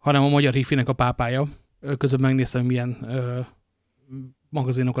 hanem a magyar hifinek a pápája. Közben megnéztem, milyen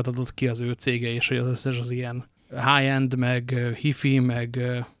magazinokat adott ki az ő cége, és hogy az összes az ilyen high-end, meg hifi, meg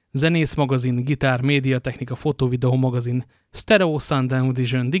zenész magazin, gitár, médiatechnika, fotó-videó magazin, stereo, sound and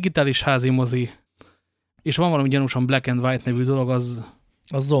vision, digitális házi mozi, és van valami gyanúsan Black and White nevű dolog, az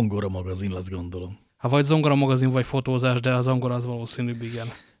zongora magazin, azt gondolom. Ha vagy zongora magazin, vagy fotózás, de a zongora az valószínűbb, igen.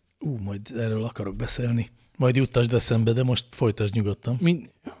 Majd erről akarok beszélni. Majd juttasd eszembe, de most folytasd nyugodtan.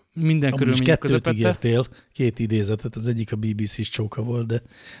 Minden körülmények közepette. 2 ígértél, 2 idézetet, az egyik a BBC-s csóka volt, de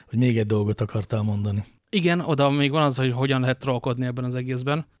hogy még egy dolgot akartál mondani. Igen, oda még van az, hogy hogyan lehet trollkodni ebben az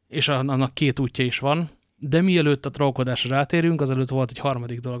egészben, és annak 2 útja is van, de mielőtt a trollkodásra rátérünk, azelőtt volt egy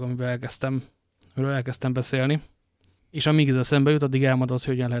harmadik dolog, amiről elkezdtem beszélni, és amíg ez eszembe jut, addig elmondod, hogy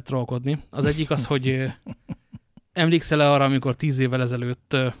hogyan lehet trollkodni. Az egyik az, hogy emlékszel-e arra, amikor 10 évvel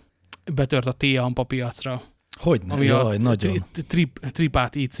ezelőtt betört a T-Ampa piacra? Hogyne, ami jaj, a nagyon.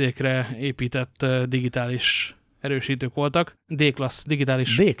 Tripát IC-kre épített digitális erősítők voltak. D-Class,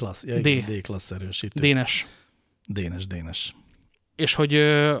 digitális. D-Class, ja, D-Class erősítő. Dénes. Dénes. És hogy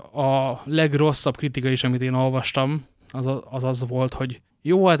a legrosszabb kritika is, amit én olvastam, az volt, hogy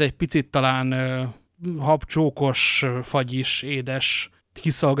jó, hát egy picit talán habcsókos, fagyis, édes,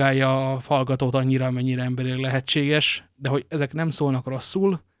 kiszolgálja a hallgatót annyira, amennyire emberileg lehetséges, de hogy ezek nem szólnak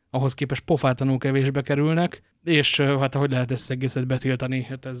rosszul, ahhoz képest pofátlanul kevésbe kerülnek, és hát ahogy lehet ezt egészet betiltani,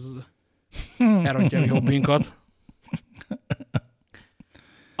 hát ez elrontja a hobbinkat.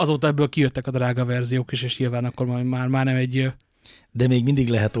 Azóta ebből kijöttek a drága verziók is, és nyilván akkor már nem egy... De még mindig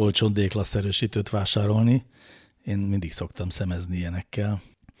lehet olcsón D-Class erősítőt vásárolni. Én mindig szoktam szemezni ilyenekkel.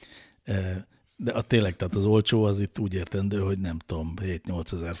 De tényleg, tehát az olcsó az itt úgy értendő, hogy nem tudom,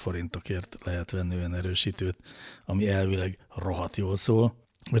 7-8 ezer forintokért lehet venni olyan erősítőt, ami elvileg rohadt jól szól,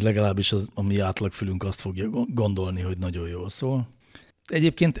 vagy legalábbis a mi átlagfülünk azt fogja gondolni, hogy nagyon jól szól.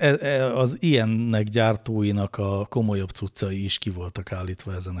 Egyébként az ilyennek gyártóinak a komolyabb cuccai is ki voltak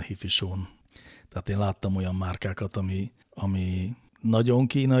állítva ezen a Hifi Show-n. Tehát én láttam olyan márkákat, ami nagyon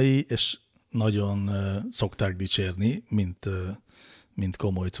kínai, és nagyon szokták dicsérni, mint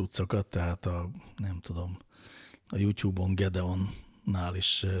komoly cuccokat, tehát nem tudom, a YouTube-on Gedeonnál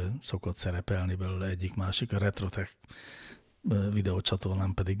is szokott szerepelni belőle egyik-másik, a Retrotech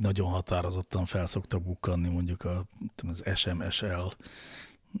videócsatornán pedig nagyon határozottan fel szoktak bukkanni mondjuk az SMSL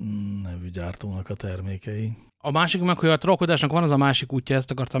nevű gyártónak a termékei. A másik meg, hogy a trollkodásnak van az a másik útja,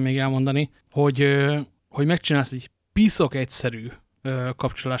 ezt akartam még elmondani, hogy megcsinálsz egy piszok egyszerű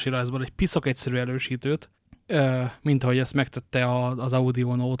kapcsolási rajzból, egy piszok egyszerű erősítőt, mint ahogy ezt megtette az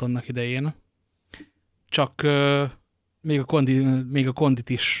Audio Note annak idején. Csak még a kondit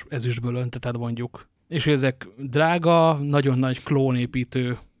is ezüstből önteted mondjuk. És ezek drága, nagyon nagy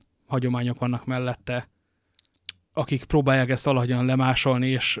klónépítő hagyományok vannak mellette, akik próbálják ezt valahogyan lemásolni,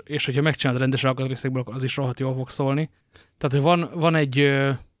 és hogyha megcsinálod rendes alkatrészekből, akkor az is rohadt jól fog szólni. Tehát, hogy van egy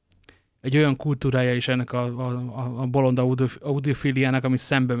egy olyan kultúrája is ennek a bolond audiofiliának, ami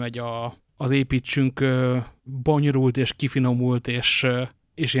szembe megy az építsünk bonyolult és kifinomult és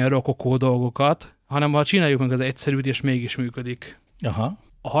ilyen rokokó dolgokat, hanem ha csináljuk meg az egyszerűt, és mégis működik. Aha.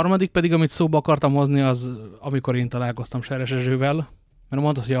 A harmadik pedig, amit szóba akartam hozni, az amikor én találkoztam Seres Rezsővel, mert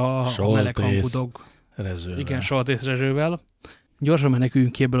mondtad, hogy a meleg hangú dog. Rezsővel. Igen, Soltész Rezsővel. Gyorsan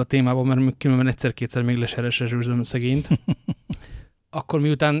meneküljünk ki ebből a témából, mert különben egyszer-kétszer még Seres Rezsőzöm szegényt. Akkor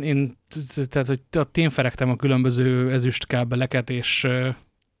miután én témferegtem a különböző ezüstkábeleket,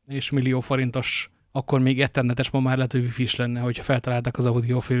 és millió forintos, akkor még ethernetes, ma már lehet, hogy wifi is lenne, hogyha feltalálták az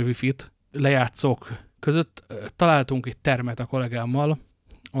audiofil wifi-t. Lejátszók között találtunk egy termet a kollégámmal,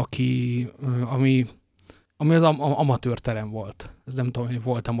 ami az amatőr terem volt. Ez nem tudom, hogy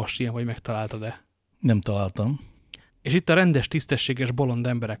volt-e most ilyen, vagy megtaláltad-e. Nem találtam. És itt a rendes, tisztességes, bolond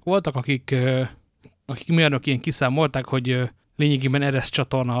emberek voltak, akik mérnök ilyen kiszámolták, hogy lényegében Eresz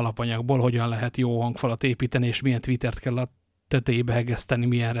csatorna alapanyagból hogyan lehet jó hangfalat építeni, és milyen Twittert kell a tetejébe hegeszteni,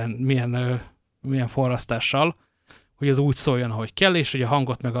 milyen forrasztással, hogy az úgy szóljon, ahogy kell, és hogy a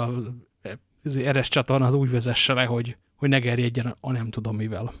hangot meg az Eresz csatorna az úgy vezesse le, hogy ne gerjedjen a nem tudom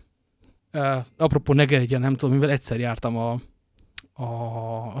mivel. Apropó ne gerjedjen nem tudom mivel, egyszer jártam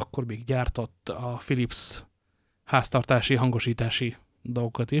akkor még gyártott a Philips háztartási, hangosítási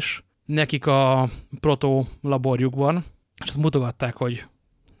dolgokat is. Nekik a proto laborjukban, és ott mutogatták, hogy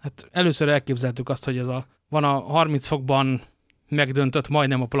hát először elképzeltük azt, hogy van a 30 fokban megdöntött,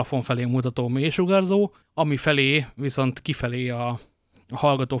 majdnem a plafon felé mutató mélysugarzó, ami felé, viszont kifelé a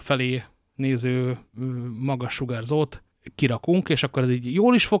hallgató felé néző magas sugarzót kirakunk, és akkor ez így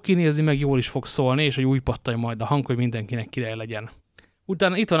jól is fog kinézni, meg jól is fog szólni, és hogy új pattaj majd a hang, hogy mindenkinek király legyen.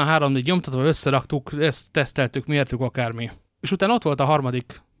 Utána itt van a 3-4 nyomtatva, összeraktuk, ezt teszteltük, mértük akármi. És utána ott volt a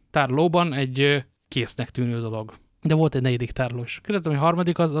harmadik tárolóban egy késznek tűnő dolog. De volt egy negyedik tároló is. Kérdeztem, hogy a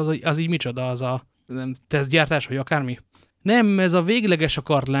harmadik az így micsoda, az a tesztgyártás, vagy akármi? Nem, ez a végleges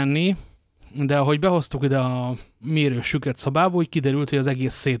akart lenni, de ahogy behoztuk ide a mérő süket szobába, úgy kiderült, hogy az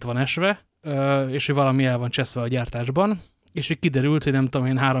egész szét van esve, és hogy valami el van cseszve a gyártásban, és hogy kiderült, hogy nem tudom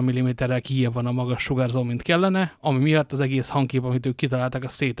én 3 mm-rel kijebb van a magas sugarzó, mint kellene, ami miatt az egész hangkép, amit ők kitalálták,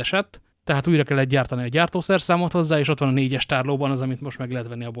 az szétesett, tehát újra kellett gyártani a gyártószerszámot hozzá, és ott van a 4-es tárlóban az, amit most meg lehet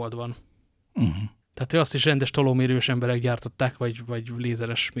venni a boltban. Tehát azt is rendes tolómérős emberek gyártották, vagy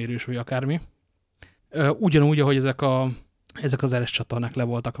lézeres mérős, vagy akármi. Ugyanúgy, ahogy ezek az RS csatornák le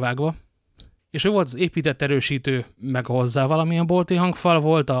voltak vágva. És volt az épített erősítő, meg hozzá valamilyen bolti hangfal,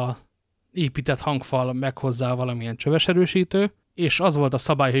 volt a épített hangfal, meg hozzá valamilyen csöves erősítő, és az volt a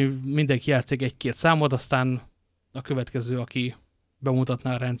szabály, hogy mindenki játszik egy-két számot, aztán a következő, aki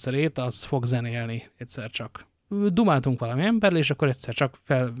bemutatná a rendszerét, az fog zenélni egyszer csak. Dumáltunk valami emberrel, és akkor egyszer csak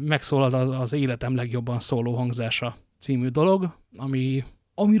megszólalt az életem legjobban szóló hangzása című dolog,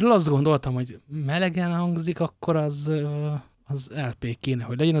 amiről azt gondoltam, hogy melegen hangzik, akkor az LP kéne,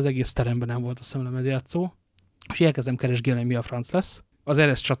 hogy legyen, az egész teremben nem volt a szemlemezjátszó, és elkezdem keresgélni, hogy mi a franc lesz. Az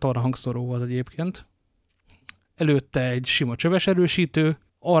RS csatorna hangszóró volt egyébként. Előtte egy sima csöves erősítő,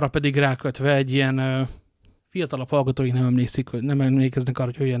 arra pedig rákötve egy ilyen fiatalabb hallgatói nem emlékeznek arra,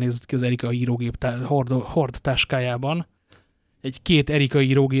 hogy hogyan nézett ki az Erika írógép hord táskájában. Egy 2 Erika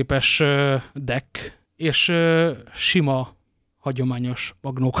írógépes deck, és sima, hagyományos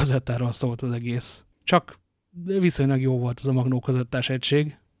magnókazettáról szólt az egész. Csak viszonylag jó volt az a magnókazettás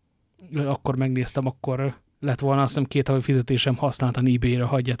egység. Akkor megnéztem, akkor lett volna azt hiszem 2 havi fizetésem használtan eBay-re,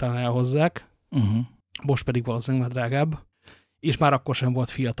 ha egyáltalán elhozzák. Most pedig valószínűleg már drágább. És már akkor sem volt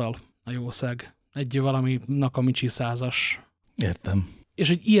fiatal a jószág. Egy valami Nakamichi 100-as. Értem. És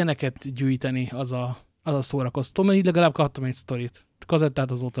hogy ilyeneket gyűjteni, az a szórakoztó, mert így legalább kaptam egy sztorit.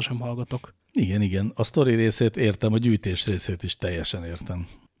 Kazettát azóta sem hallgatok. Igen. A sztori részét értem, a gyűjtés részét is teljesen értem.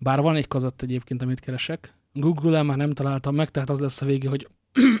 Bár van egy kazett egyébként, amit keresek. Google-en már nem találtam meg, tehát az lesz a vége, hogy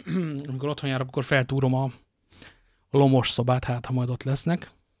amikor otthon járok, akkor feltúrom a lomos szobát, hát ha majd ott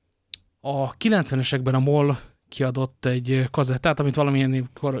lesznek. A 90-esekben a MOL kiadott egy kazettát, amit valamilyen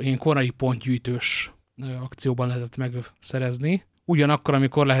ilyen korai pontgyűjtős akcióban lehetett megszerezni. Ugyanakkor,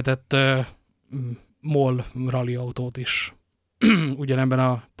 amikor lehetett MOL rally autót is ugyanebben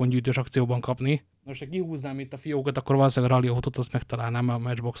a pontgyűjtős akcióban kapni. Most, ha kihúznám itt a fiókat, akkor valószínűleg a rally autót, azt megtalálnám a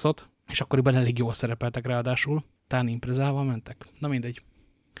Matchboxot, és akkoriban elég jól szerepeltek ráadásul. Talán imprezával mentek. Na mindegy.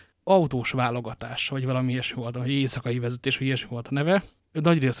 Autós válogatás, vagy valami ilyesmi volt, vagy éjszakai vezetés, vagy ilyesmi volt a neve.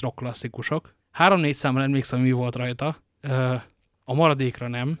 Nagyrészt rock klasszikusok. 3-4 számmal emlékszem, hogy mi volt rajta. A maradékra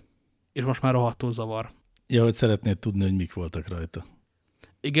nem, és most már rohadtul zavar. Ja, hogy szeretnéd tudni, hogy mik voltak rajta.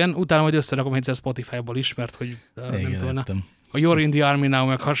 Igen, utána majd összerakom egyszer Spotify-ból is, mert hogy nem tudom, a You're in the Army Now,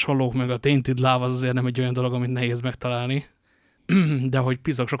 meg hasonlók, meg a Tainted Love az azért nem egy olyan dolog, amit nehéz megtalálni. de hogy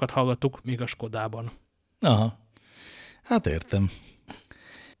piszok sokat hallgattuk még a Skodában. Aha, hát értem.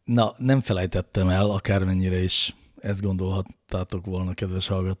 Na, nem felejtettem el, akármennyire is ezt gondolhattátok volna, kedves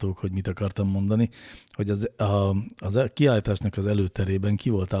hallgatók, hogy mit akartam mondani, hogy az kiállításnak az előterében ki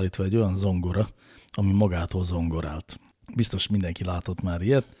volt állítva egy olyan zongora, ami magától zongorált. Biztos mindenki látott már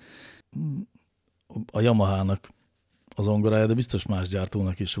ilyet. A Yamahának a zongorája, de biztos más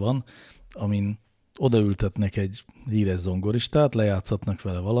gyártónak is van, amin odaültetnek egy híres zongoristát, lejátszatnak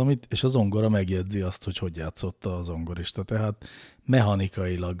vele valamit, és a zongora megjegyzi azt, hogy játszotta a zongorista. Tehát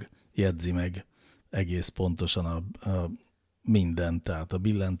mechanikailag jegyzi meg egész pontosan a mindent, tehát a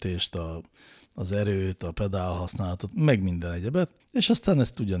billentést, az erőt, a pedál használatot, meg minden egyebet, és aztán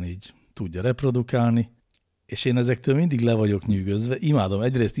ezt ugyanígy tudja reprodukálni, és én ezektől mindig le vagyok nyűgözve.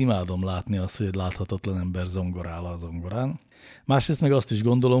 Egyrészt imádom látni azt, hogy egy láthatatlan ember zongorál a zongorán. Másrészt meg azt is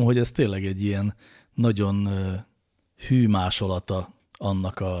gondolom, hogy ez tényleg egy ilyen nagyon hű másolata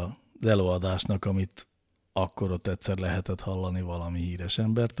annak az előadásnak, amit akkor ott egyszer lehetett hallani valami híres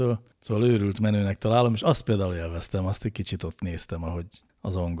embertől. Szóval őrült menőnek találom, és azt például élveztem, azt egy kicsit ott néztem, ahogy a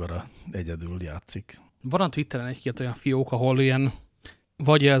zongora egyedül játszik. Van a Twitteren egy-két olyan fiók, ahol ilyen,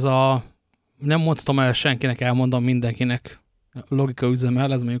 vagy ez a, nem mondhatom el senkinek, elmondom mindenkinek, logika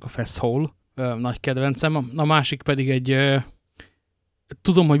üzemel, ez mondjuk a Festhole, nagy kedvencem. A másik pedig egy,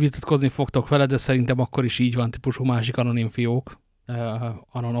 tudom, hogy vitatkozni fogtok vele, de szerintem akkor is így van, típusú másik anonim fiók.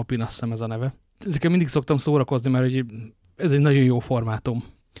 Anonopin, azt hiszem ez a neve. Ezekkel mindig szoktam szórakozni, mert ez egy nagyon jó formátum.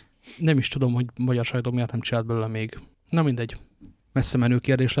 Nem is tudom, hogy magyar sajtó miatt nem csinált belőle még. Na mindegy, messze menő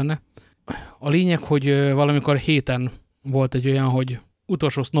kérdés lenne. A lényeg, hogy valamikor héten volt egy olyan, hogy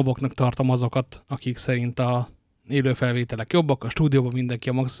utolsó sznoboknak tartom azokat, akik szerint a élőfelvételek jobbak, a stúdióban mindenki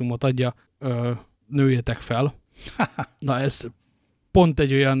a maximumot adja, nőjetek fel. Na ez pont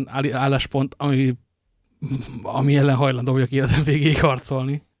egy olyan álláspont, ami ellen hajlandó vagyok életem végéig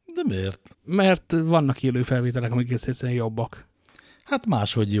harcolni. De miért? Mert vannak élőfelvételek, amik egyszerűen jobbak. Hát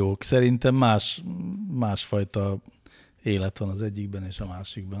máshogy jók. Szerintem másfajta élet van az egyikben és a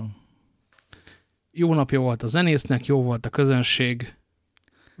másikban. Jó napja volt a zenésznek, jó volt a közönség,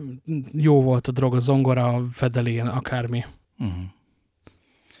 jó volt a drog, a zongora, a fedelén, akármi.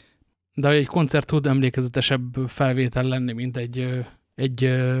 De egy koncert tud emlékezetesebb felvétel lenni, mint egy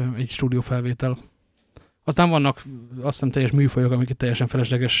stúdiófelvétel. Aztán vannak azt hiszem teljes műfajok, amiket teljesen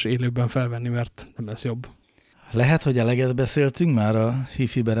felesleges élőben felvenni, mert nem lesz jobb. Lehet, hogy eleget beszéltünk már a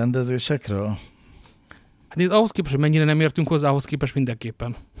hi-fi berendezésekről? Hát nézd, ahhoz képest, hogy mennyire nem értünk hozzá, ahhoz képest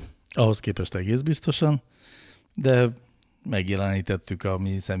mindenképpen. Ahhoz képest egész biztosan, de megjelenítettük a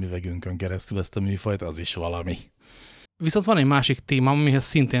mi szemüvegünkön keresztül ezt a műfajt, az is valami. Viszont van egy másik téma, amihez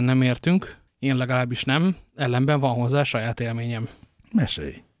szintén nem értünk, én legalábbis nem, ellenben van hozzá saját élményem.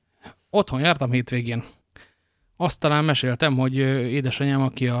 Mesélj! Otthon jártam hétvégén. Azt talán meséltem, hogy édesanyám,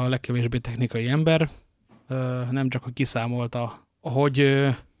 aki a legkevésbé technikai ember, nem csak hogy kiszámolta, hogy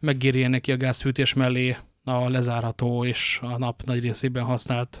megérje neki a gázfűtés mellé a lezárható és a nap nagy részében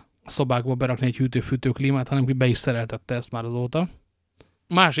használt szobákba berakni egy hűtő-fűtő klímát, hanem hogy be is szereltette ezt már azóta.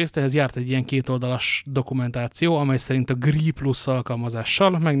 Másrészt ehhez járt egy ilyen kétoldalas dokumentáció, amely szerint a GRI Plus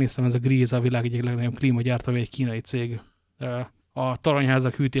alkalmazással, megnéztem, ez a GRI, ez a világ egyik legnagyobb klímagyártó, egy kínai cég, a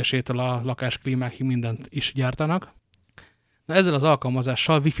toronyházak hűtésétől a lakásklímákig mindent is gyártanak. Na, ezzel az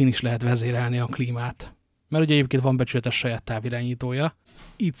alkalmazással Wi-Fi-n is lehet vezérelni a klímát. Mert ugye egyébként van becsületes saját távirányítója.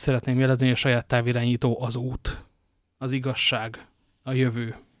 Így szeretném jelezni, hogy a saját távirányító az út, az igazság, a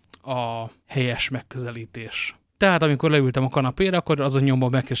jövő, a helyes megközelítés. Tehát amikor leültem a kanapére, akkor azon nyomban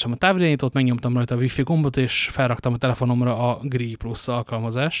megkerestem a távirányítót, megnyomtam rajta a Wi-Fi gombot, és felraktam a telefonomra a GRI Plus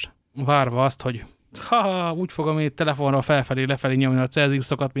alkalmazást, várva azt, hogy úgy fogom én telefonra felfelé-lefelé nyomni a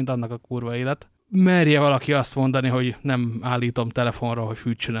Celsiusokat, mint annak a kurva élet. Merje valaki azt mondani, hogy nem állítom telefonra, hogy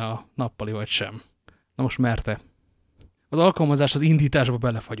fűtsön a nappali vagy sem. Na most merte. Az alkalmazás az indításba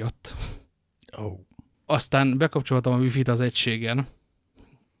belefagyott. Oh. Aztán bekapcsoltam a Wi-Fi-t az egységen,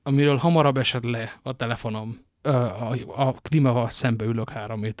 amiről hamarabb esett le a telefonom. A klímával szembe ülök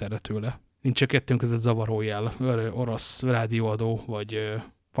 3 méterre tőle. Nincs a kettőnk között zavarójel, orosz rádióadó, vagy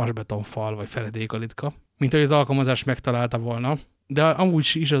vasbetonfal, vagy feledékalitka. Mint hogy az alkalmazás megtalálta volna, de amúgy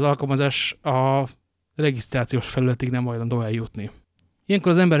is az alkalmazás a regisztrációs felületig nem hajlandó eljutni.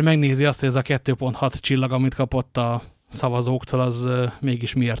 Ilyenkor az ember megnézi azt, hogy ez a 2.6 csillag, amit kapott a szavazóktól, az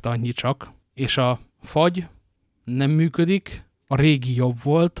mégis miért annyi csak. És a fagy nem működik, a régi jobb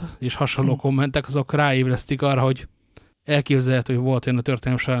volt, és hasonló kommentek, azok ráébresztik arra, hogy elképzelhető, hogy volt olyan a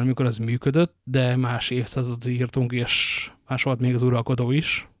történelem során, amikor ez működött, de más évszázadot írtunk, és más volt még az uralkodó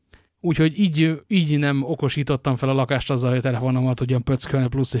is. Úgyhogy így nem okosítottam fel a lakást azzal, hogy a telefonomat ugyan pöckölni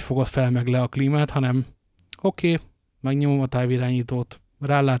plusz egy fogot fel meg le a klímát, hanem oké, megnyomom a távirányítót,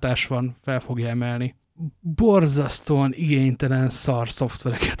 rálátás van, fel fogja emelni. Borzasztóan igénytelen szar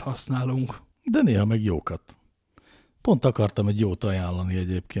szoftvereket használunk. De néha meg jókat. Pont akartam egy jót ajánlani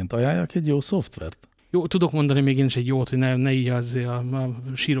egyébként. Ajánljak egy jó szoftvert? Jó, tudok mondani még én is egy jót, hogy ne így a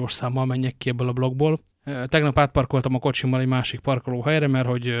sírós számmal menjek ki ebből a blogból. Tegnap átparkoltam a kocsimmal egy másik parkolóhelyre, mert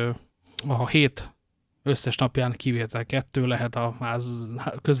hogy a hét összes napján kivétel 2 lehet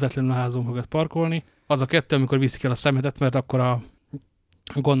közvetlenül a házunk mögött parkolni. Az a 2, amikor viszik el a szemetet, mert akkor a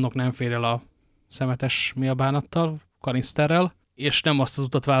gondnok nem fér el a szemetes bánattal, kaniszterrel, és nem azt az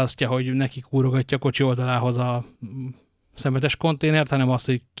utat választja, hogy neki kúrogatja a kocsi oldalához a szemetes konténert, hanem azt,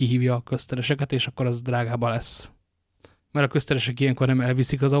 hogy kihívja a köztereseket, és akkor az drágába lesz. Mert a közteresek ilyenkor nem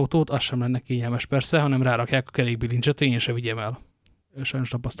elviszik az autót, az sem lenne kényelmes persze, hanem rárakják a kerékbilincset, hogy én se vigyem el. Sajnos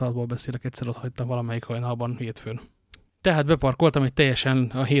tapasztalatból beszélek, egyszer ott hagytam valamelyik hajnalban hétfőn. Tehát beparkoltam egy teljesen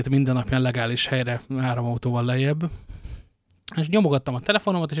a hét minden napján legális helyre 3 autóval lejjebb, és nyomogattam a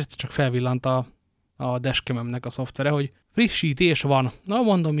telefonomat, és egyszer csak felvillant a dashcamemnek a szoftvere, hogy frissítés van. Na,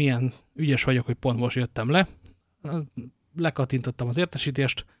 mondom, milyen ügyes vagyok, hogy pont most jöttem le. Lekattintottam az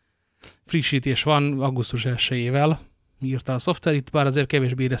értesítést. Frissítés van augusztus 1-ével, írta a szoftver. Itt bár azért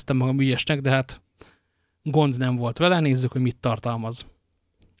kevésbé éreztem magam ügyesnek, de hát gond nem volt vele. Nézzük, hogy mit tartalmaz.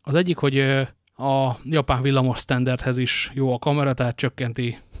 Az egyik, hogy a japán villamos standardhez is jó a kamera, tehát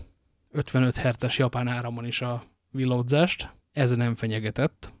csökkenti 55 Hz-es japán áramon is a villódzást. Ez nem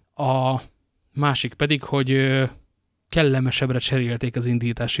fenyegetett. A másik pedig, hogy kellemesebbre cserélték az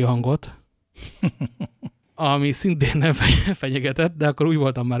indítási hangot, ami szintén nem fenyegetett, de akkor úgy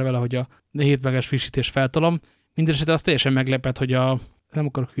voltam már vele, hogy a 7 megas frissítés feltolom. Mindenesetre az teljesen meglepett, hogy nem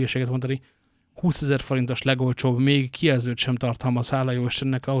akarok hülyeséget mondani, 20 000 forintos legolcsóbb, még kijelzőt sem tartalmaz, hála jó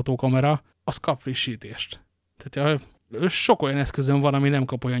Istennek autókamera, az kap frissítést. Tehát sok olyan eszközön van, ami nem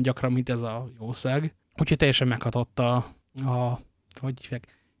kap olyan gyakran, mint ez a jószág. Úgyhogy teljesen meghatott a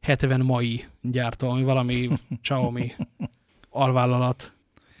 70 mai gyártó, ami valami Xiaomi alvállalat.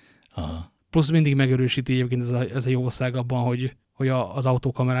 Aha. Plusz mindig megerősíti egyébként ez a jószág abban, hogy az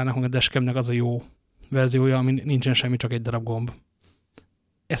autókamerának, a dashcamnek az a jó verziója, ami nincsen semmi, csak egy darab gomb.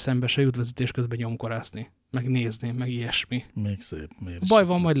 Eszembe se jut vezetés közben nyomkorászni, meg nézni, meg ilyesmi. Még szép. Baj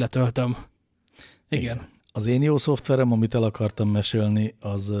van, majd letöltöm. Igen. Az én jó szoftverem, amit el akartam mesélni,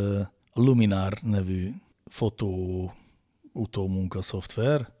 az a Luminar nevű fotó utómunka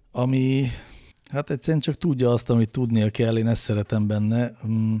szoftver, ami hát egyszerűen csak tudja azt, amit tudnia kell, én ezt szeretem benne.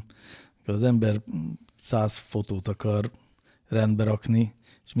 Az ember 100 fotót akar rendbe rakni,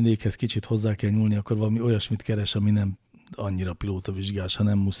 és mindegyikhez kicsit hozzá kell nyúlni, akkor valami olyasmit keres, ami nem annyira pilótavizsgás, ha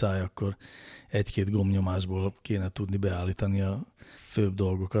nem muszáj, akkor 1-2 gombnyomásból kéne tudni beállítani a főbb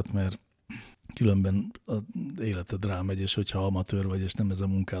dolgokat, mert különben az életed rámegy, és hogyha amatőr vagy, és nem ez a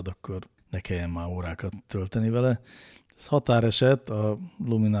munkád, akkor ne kelljen már órákat tölteni vele. Ez határeset, a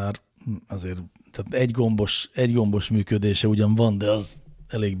Luminar azért, tehát egy gombos működése ugyan van, de az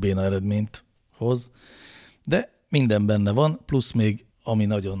elég béna eredményt hoz, de minden benne van, plusz még, ami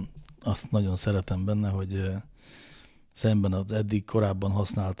azt nagyon szeretem benne, hogy szemben az eddig korábban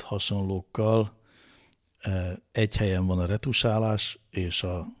használt hasonlókkal egy helyen van a retusálás,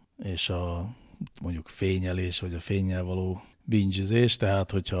 és a mondjuk fényelés, vagy a fénnyel való bingezés,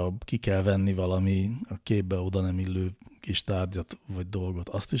 tehát hogyha ki kell venni valami a képbe oda nem illő kis tárgyat, vagy dolgot,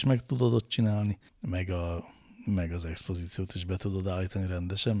 azt is meg tudod ott csinálni, meg az expozíciót is be tudod állítani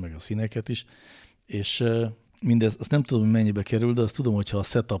rendesen, meg a színeket is, és mindez, azt nem tudom, hogy mennyibe kerül, de azt tudom, hogyha a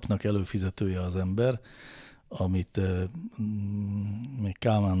setupnak előfizetője az ember, amit még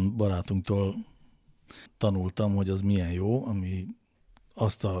Kálmán barátunktól tanultam, hogy az milyen jó, ami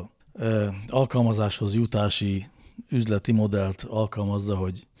azt a alkalmazáshoz jutási üzleti modellt alkalmazza,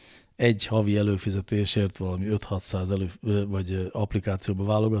 hogy egy havi előfizetésért valami 5-600 vagy applikációba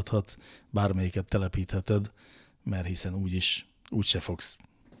válogathatsz, bármelyiket telepítheted, mert hiszen úgyse fogsz,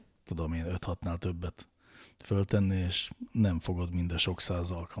 tudom én, 5-6-nál többet föltenni, és nem fogod minden sok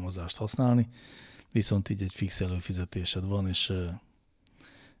száz alkalmazást használni, viszont így egy fix előfizetésed van, és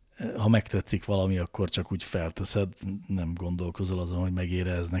ha megtetszik valami, akkor csak úgy felteszed, nem gondolkozol azon, hogy megér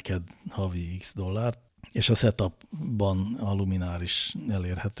ez neked havi x dollárt, és a setupban a Luminar is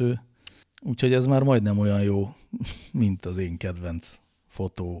elérhető. Úgyhogy ez már majdnem olyan jó, mint az én kedvenc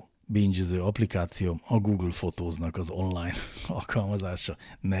fotó bingező applikációm, a Google Photos-nak az online alkalmazása.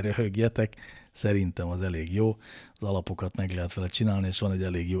 Ne röhögjetek, szerintem az elég jó. Az alapokat meg lehet vele csinálni, és van egy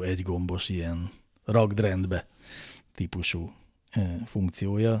elég jó egygombos ilyen ragd rendbe típusú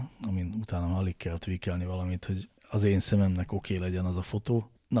funkciója, amin utána alig kell tweakelni valamit, hogy az én szememnek oké legyen az a fotó.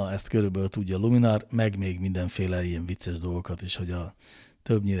 Na, ezt körülbelül tudja Luminar, meg még mindenféle ilyen vicces dolgokat is, hogy a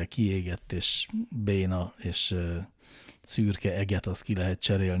többnyire kiégett és béna és szürke eget azt ki lehet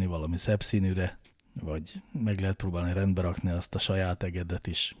cserélni valami szebb színűre, vagy meg lehet próbálni rendbe rakni azt a saját egedet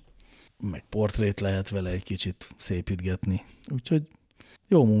is, meg portrét lehet vele egy kicsit szépítgetni. Úgyhogy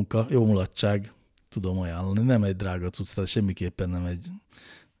jó munka, jó mulatság, tudom ajánlani. Nem egy drága cucc, tehát semmiképpen nem egy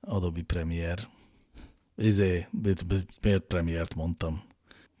Adobe Premiere. Miért Premiere-t mondtam?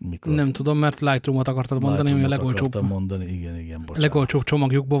 Mikor? Nem tudom, mert Lightroom-ot akartad mondani, ami a legolcsóbb. Mondani, igen, bocsánat. Legolcsóbb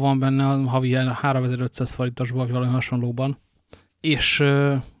csomagjukban van benne a havi 3500 forintosban, vagy valami hasonlóban. És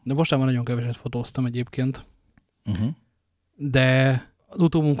de mostában nagyon keveset fotóztam egyébként. De az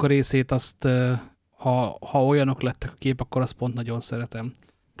utómunka részét azt, ha olyanok lettek a kép, akkor azt pont nagyon szeretem.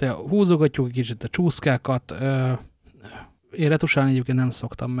 Tehát húzogatjuk egy kicsit a csúszkákat. Én retusálni egyébként nem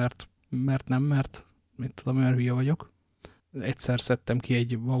szoktam, mert mit tudom, olyan hülye vagyok. Egyszer szedtem ki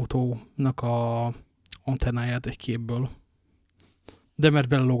egy autónak a antennáját egy képből. De mert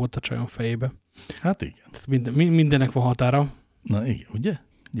belelógott a csajom fejébe. Hát igen. Mindennek van határa. Na igen, ugye?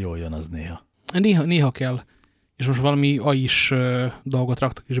 Jól jön az néha. Néha kell. És most valami AI-s dolgot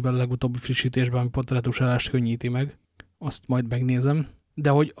raktak is bele a legutóbbi frissítésben, ami pont a retusálást könnyíti meg. Azt majd megnézem. De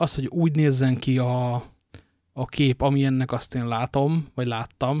hogy az, hogy úgy nézzen ki a kép, amilyennek azt én látom, vagy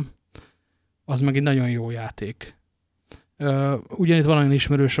láttam, az meg egy nagyon jó játék. Ugyanitt van olyan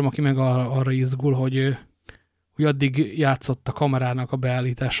ismerősöm, aki meg arra izgul, hogy addig játszott a kamerának a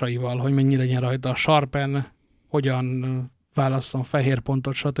beállításaival, hogy mennyi legyen rajta a sharpen, hogyan válasszon fehér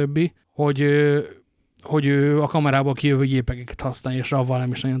pontot, stb. Hogy ő a kamerából kijövő gépeket használja, és avval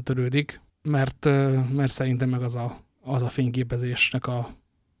nem is nagyon törődik, mert szerintem meg az a fényképezésnek a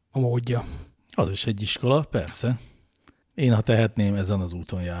módja. Az is egy iskola, persze. Én, ha tehetném, ezen az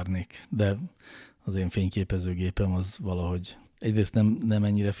úton járnék, de az én fényképezőgépem az valahogy egyrészt nem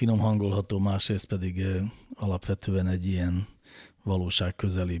ennyire finom hangolható, másrészt pedig alapvetően egy ilyen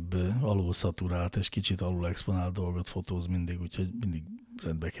valóságközelibb, alulszaturált és kicsit alulexponált dolgot fotóz mindig, úgyhogy mindig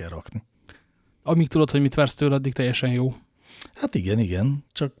rendbe kell rakni. Amíg tudod, hogy mit vársz tőle, addig teljesen jó. Hát igen,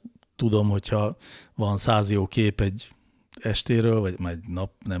 csak tudom, hogyha van 100 jó kép egy estéről, vagy egy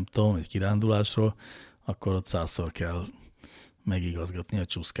nap, nem tudom, egy kirándulásról, akkor ott 100-szor kell megigazgatni a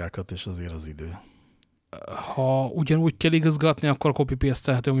csúszkákat, és azért az idő. Ha ugyanúgy kell igazgatni, akkor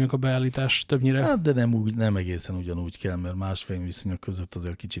copy-paste-elhető mondjuk a beállítás többnyire. Hát, de nem egészen ugyanúgy kell, mert más fényviszonyok között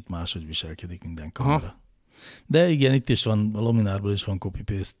azért kicsit máshogy viselkedik minden kamera. Aha. De igen, itt is van, a Luminárból is van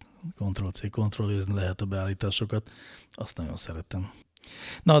copy-paste, Ctrl-C, Ctrl-V lehet a beállításokat, azt nagyon szeretem.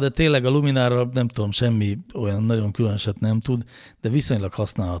 Na, de tényleg a Luminárral nem tudom, semmi olyan nagyon különöset nem tud, de viszonylag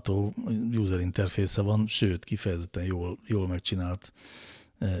használható user interfésze van, sőt, kifejezetten jól megcsinált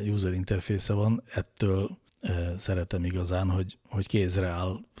user interfésze van, ettől szeretem igazán, hogy kézre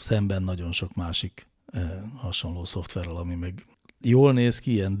áll szemben nagyon sok másik hasonló szoftverrel, ami meg jól néz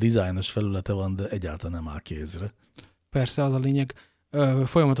ki, ilyen dizájnos felülete van, de egyáltalán nem áll kézre. Persze, az a lényeg.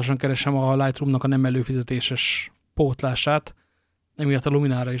 Folyamatosan keresem a Lightroom-nak a nem előfizetéses pótlását, emiatt a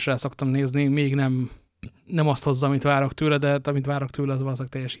Luminára is rá szoktam nézni, még nem azt hozza, amit várok tőle, de amit várok tőle, az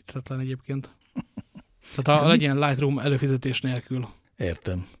valószínűleg teljesíthetetlen egyébként. Tehát legyen Lightroom előfizetés nélkül.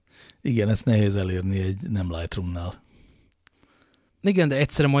 Értem. Igen, ezt nehéz elérni egy nem Lightroomnál. Igen, de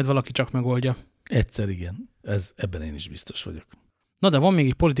egyszerre majd valaki csak megoldja. Egyszer, igen. Ebben én is biztos vagyok. Na, de van még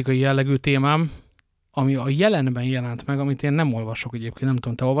egy politikai jellegű témám, ami a jelenben jelent meg, amit én nem olvasok egyébként. Nem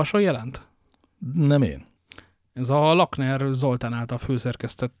tudom, te olvasol jelent? Nem én. Ez a Lakner Zoltán által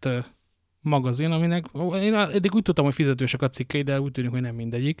főszerkesztett magazin, aminek én eddig úgy tudtam, hogy fizetősek a cikkei, de úgy tűnik, hogy nem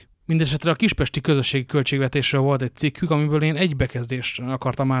mindegyik. Mindenesetre a kispesti közösségi költségvetésről volt egy cikkük, amiből én egy bekezdést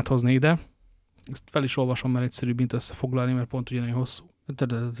akartam áthozni ide. Ezt fel is olvasom, mert egyszerűbb, mint összefoglalni, mert pont ugyanilyen hosszú.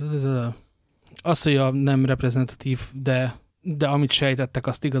 Az, hogy a nem reprezentatív, de amit sejtettek,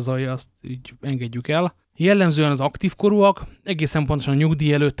 azt igazolja, azt így engedjük el. Jellemzően az aktív korúak, egészen pontosan a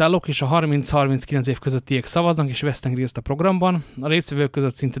nyugdíj előtt állók és a 30-39 év közöttiek szavaznak és vesznek részt a programban. A résztvevők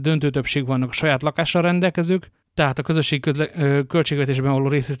között szinte döntő többség vannak a saját lakással rendelkezők, tehát a közösségi költségvetésben való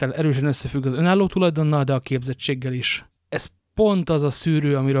részvétel erősen összefügg az önálló tulajdonnal, de a képzettséggel is. Ez pont az a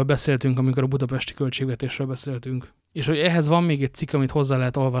szűrő, amiről beszéltünk, amikor a budapesti költségvetésről beszéltünk. És hogy ehhez van még egy cikk, amit hozzá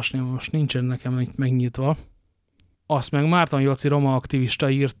lehet olvasni, most nincsen nekem itt megnyitva. Azt meg Márton Joci roma aktivista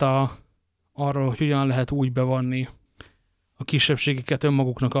írta arról, hogy hogyan lehet úgy bevonni a kisebbségeket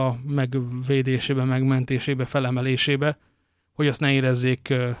önmaguknak a megvédésébe, megmentésébe, felemelésébe, hogy azt ne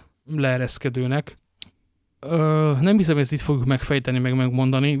érezzék leereszkedőnek. Nem hiszem, hogy ezt itt fogjuk megfejteni, meg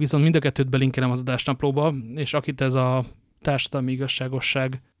megmondani, viszont mind a kettőt belinkelem az adásnaplóba, és akit ez a társadalmi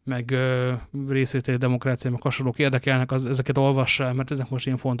igazságosság, meg részvételi demokrácia, meg hasonlók érdekelnek, ezeket olvassa el, mert ezek most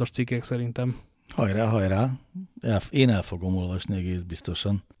ilyen fontos cikkek szerintem. Hajrá, hajrá! Én el fogom olvasni egész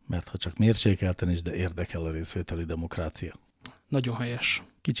biztosan, mert ha csak mérsékelten is, de érdekel a részvételi demokrácia. Nagyon helyes.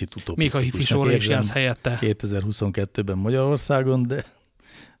 Kicsit Még a utopisztikusnak hifisóra is jársz helyette. 2022-ben Magyarországon, de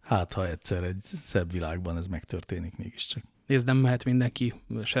hát ha egyszer egy szebb világban ez megtörténik mégiscsak. Nézd, nem mehet mindenki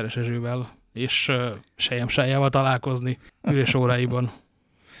Seres Ezsővel és selyemsájával találkozni üres óráiban.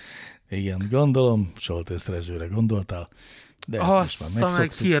 Igen, gondolom, Soltész Rezsőre gondoltál, de ezt most már meg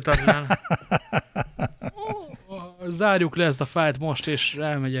megszoktuk. hihetetlen. Zárjuk le ezt a fájt most, és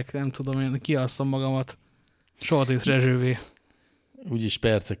elmegyek, nem tudom, én kialszom magamat Soltész Rezsővé. Úgyis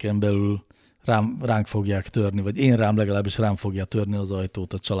perceken belül ránk fogják törni, vagy én legalábbis rám fogja törni az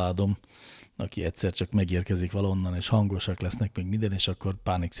ajtót a családom, aki egyszer csak megérkezik valonnan, és hangosak lesznek még minden, és akkor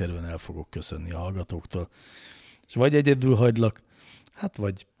pánikszerűen el fogok köszönni a hallgatóktól. És vagy egyedül hagylak, hát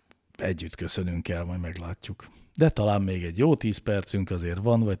vagy együtt köszönünk el, majd meglátjuk. De talán még egy jó 10 percünk azért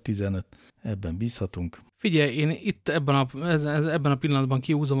van, vagy 15, ebben bízhatunk. Figyelj, én itt ebben a pillanatban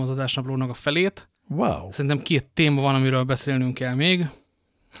kihúzom az adásnaplónak a felét. Wow! Szerintem 2 téma van, amiről beszélnünk kell még.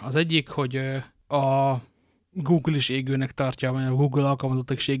 Az egyik, hogy a Google is égőnek tartja, vagy a Google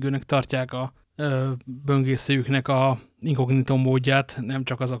alkalmazottak is égőnek tartják a böngészőjüknek a inkognitó módját, nem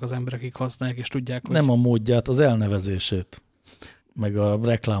csak azok az emberek, akik használják és tudják, hogy... Nem a módját, az elnevezését, meg a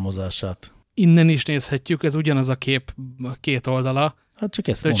reklámozását. Innen is nézhetjük, ez ugyanaz a kép 2 oldala. Hát csak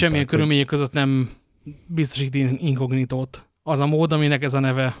ezt Tehát mondták, semmilyen körülmények között nem biztosít inkognitót. Az a mód, aminek ez a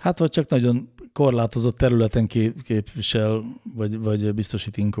neve. Hát vagy csak nagyon korlátozott területen képvisel, vagy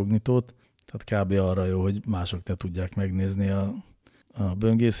biztosít inkognitót, tehát kb. Arra jó, hogy mások ne tudják megnézni a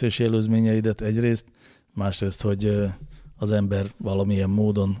böngészési előzményeidet egyrészt, másrészt, hogy az ember valamilyen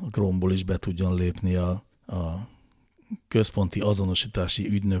módon a Chrome-ból is be tudjon lépni a központi azonosítási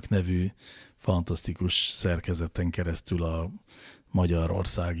ügynök nevű fantasztikus szerkezeten keresztül a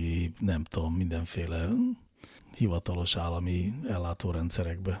magyarországi, nem tudom, mindenféle hivatalos állami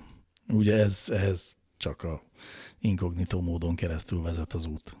ellátórendszerekbe. Ugye ehhez csak a inkognitó módon keresztül vezet az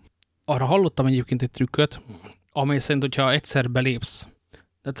út. Arra hallottam egyébként egy trükköt, amely szerint, hogyha egyszer belépsz,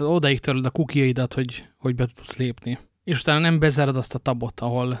 tehát odaig töröd a cookie-aidat, hogy be tudsz lépni, és utána nem bezárod azt a tabot,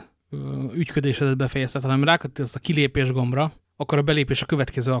 ahol ügyködésedet befejezted, hanem rákattintasz a kilépés gombra, akkor a belépés a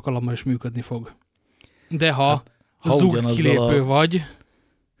következő alkalommal is működni fog. De ha zug kilépő vagy...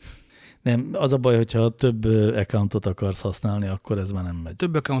 Nem, az a baj, hogyha több accountot akarsz használni, akkor ez már nem megy.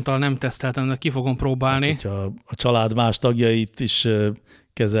 Több accounttal nem teszteltem, de ki fogom próbálni. Hát, hogyha a család más tagjait is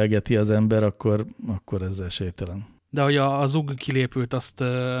kezelgeti az ember, akkor ez esélytelen. De hogy a zug kilépőt, azt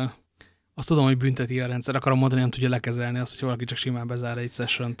tudom, hogy bünteti a rendszer. Akarom mondani, nem tudja lekezelni azt, hogy valaki csak simán bezár egy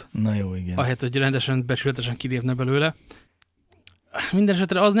sessiont. Na jó, igen. Ahelyett, hogy rendesen, becsületesen kilépne belőle.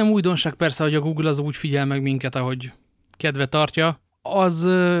 Mindenesetre az nem újdonság persze, hogy a Google az úgy figyel meg minket, ahogy kedve tartja. Az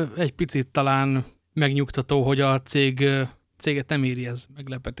egy picit talán megnyugtató, hogy a céget nem éri ez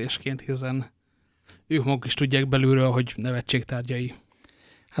meglepetésként, hiszen ők maguk is tudják belülről, hogy nevetségtárgyai.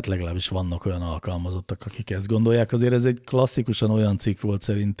 Hát legalábbis vannak olyan alkalmazottak, akik ezt gondolják. Azért ez egy klasszikusan olyan cikk volt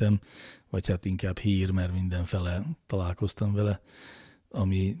szerintem, vagy hát inkább hír, mert mindenfele találkoztam vele,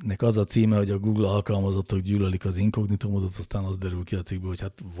 aminek az a címe, hogy a Google alkalmazottak gyűlölik az inkognitó módot, aztán az derül ki a cikkből, hogy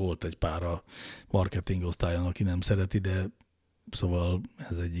hát volt egy pár a marketing osztályon, aki nem szereti, de szóval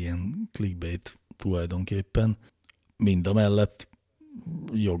ez egy ilyen clickbait tulajdonképpen. Mind a mellett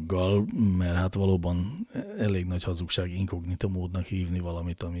joggal, mert hát valóban elég nagy hazugság inkognitó módnak hívni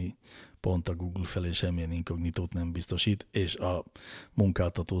valamit, ami pont a Google felé semmilyen inkognitót nem biztosít, és a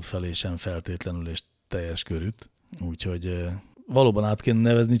munkáltatót felé sem feltétlenül és teljes körűt. Úgyhogy valóban át kéne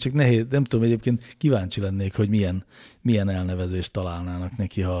nevezni, csak nehéz, nem tudom, egyébként kíváncsi lennék, hogy milyen elnevezést találnának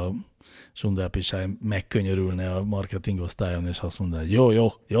neki, ha Sundar Pichai megkönyörülne a marketing osztályon, és azt mondaná, hogy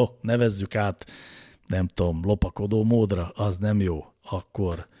jó, nevezzük át, nem tudom, lopakodó módra, az nem jó.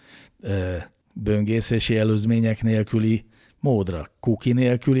 Akkor böngészési előzmények nélküli módra, cookie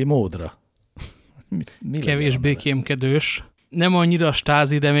nélküli módra. Kevésbé kémkedős. Nem annyira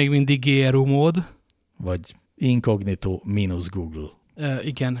stázi, de még mindig GRU mód. Vagy incognito minus Google.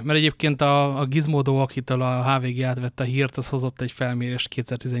 Igen, mert egyébként a Gizmodo, akitől a HVG átvette a hírt, az hozott egy felmérést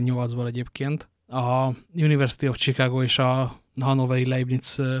 2018-ban egyébként. A University of Chicago és a Hannoveri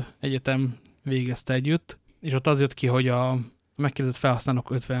Leibniz Egyetem végezte együtt, és ott az jött ki, hogy a megkérdezett felhasználók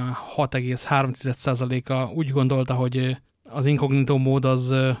 56,3%-a úgy gondolta, hogy az inkognitó mód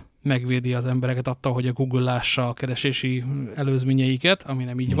az megvédi az embereket attól, hogy a Google lássa a keresési előzményeiket, ami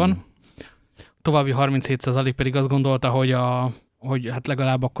nem így van. További 37% pedig azt gondolta, hogy hát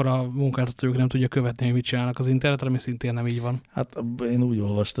legalább akkor a munkáltatójuk nem tudja követni, hogy mit csinálnak az interneten, ami szintén nem így van. Hát én úgy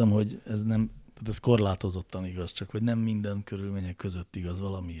olvastam, hogy ez nem, tehát ez korlátozottan igaz, csak hogy nem minden körülmények között igaz,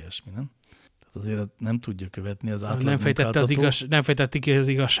 valami ilyesmi, nem? Tehát azért nem tudja követni az átlag Nem fejtette ki az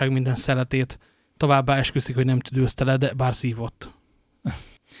igazság minden szeletét. Továbbá esküszik, hogy nem tüdőzte le, de bár szívott.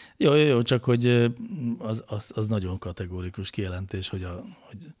 Jó, csak hogy az nagyon kategórikus kijelentés, hogy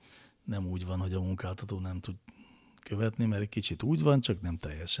nem úgy van, hogy a munkáltató nem tud követni, mert egy kicsit úgy van, csak nem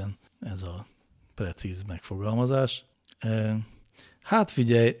teljesen. Ez a precíz megfogalmazás. Hát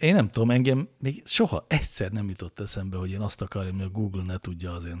figyelj, én nem tudom, engem még soha egyszer nem jutott eszembe, hogy én azt akarom, hogy a Google ne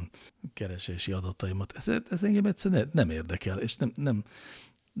tudja az én keresési adataimat. Ez engem egyszerűen nem érdekel, és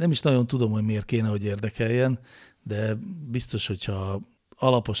nem is nagyon tudom, hogy miért kéne, hogy érdekeljen, de biztos, hogyha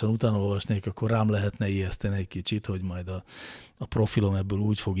alaposan utána olvasnék, akkor rám lehetne ijeszteni egy kicsit, hogy majd a profilom ebből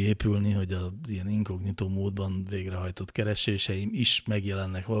úgy fog épülni, hogy az ilyen inkognitó módban végrehajtott kereséseim is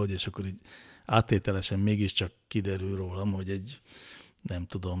megjelennek valahogy, és akkor így áttételesen mégiscsak kiderül rólam, hogy egy, nem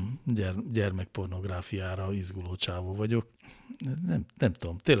tudom, gyermekpornográfiára izguló csávó vagyok. Nem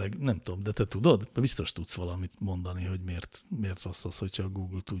tudom, tényleg nem tudom, de te tudod? Biztos tudsz valamit mondani, hogy miért rossz az, hogyha a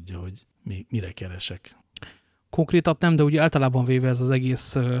Google tudja, hogy mire keresek. Konkrétat nem, de ugye általában véve ez az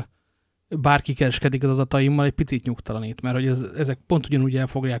egész bárki kereskedik az adataimmal, egy picit nyugtalanít, mert hogy ezek pont ugyanúgy el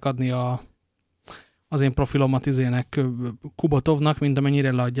fogják adni az én profilomat Kubatovnak, mint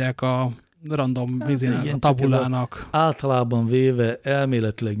amennyire leadják a random a tabulának. Általában véve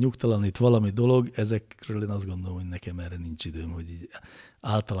elméletileg nyugtalanít valami dolog, ezekről én azt gondolom, hogy nekem erre nincs időm, hogy így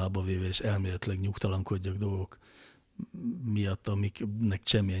általában véve és elméletileg nyugtalankodjak dolgok miatt, amiknek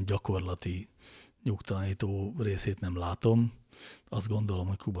semmilyen gyakorlati nyugtalanító részét nem látom. Azt gondolom,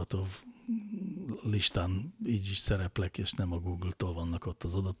 hogy Kubatov listán így is szereplek, és nem a Google-tól vannak ott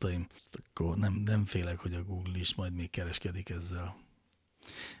az adataim. Akkor nem félek, hogy a Google is majd még kereskedik ezzel.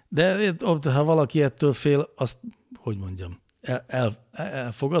 De ha valaki ettől fél, azt, hogy mondjam,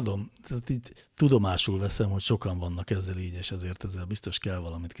 elfogadom. Tehát így tudomásul veszem, hogy sokan vannak ezzel így, és ezért ezzel biztos kell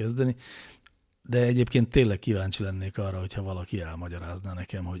valamit kezdeni. De egyébként tényleg kíváncsi lennék arra, hogyha valaki elmagyarázná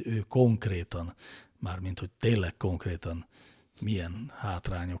nekem, hogy ő konkrétan, mármint hogy tényleg konkrétan milyen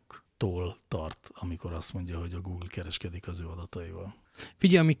hátrányoktól tart, amikor azt mondja, hogy a Google kereskedik az ő adataival.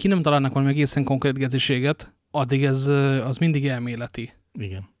 Figyelj, amíg ki nem találnak valami egészen konkrét geziséget, addig az mindig elméleti.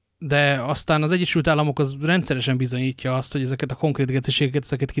 Igen. De aztán az Egyesült Államok az rendszeresen bizonyítja azt, hogy ezeket a konkrét geziségeket,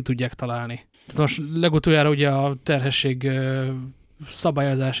 ezeket ki tudják találni. Tehát most legutoljára ugye a terhesség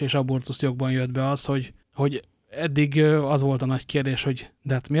szabályozás és abortuszjogban jött be az, hogy eddig az volt a nagy kérdés, hogy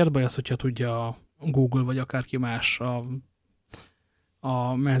de hát miért baj az, hogyha tudja a Google vagy akárki más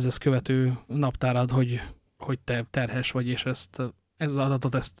a menzesz követő naptárad, hogy te terhes vagy, és ez az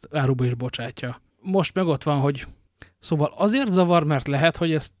adatot ezt áruba is bocsátja. Most meg ott van, hogy szóval azért zavar, mert lehet,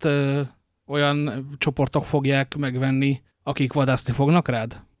 hogy ezt olyan csoportok fogják megvenni, akik vadászni fognak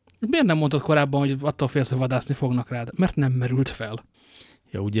rád? Miért nem mondtad korábban, hogy attól félsz, hogy vadászni fognak rád? Mert nem merült fel.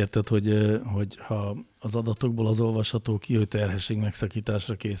 Ja, úgy érted, hogy ha az adatokból az olvasható ki, hogy terhesség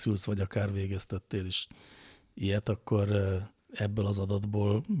megszakításra készülsz, vagy akár végeztettél is ilyet, akkor ebből az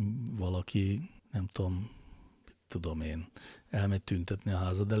adatból valaki, nem tudom én, elmegy tüntetni a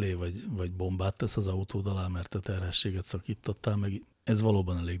házad elé, vagy bombát tesz az autód alá, mert te terhességet szakítottál meg. Ez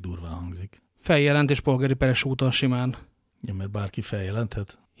valóban elég durván hangzik. Feljelentés polgári peres úton simán. Ja, mert bárki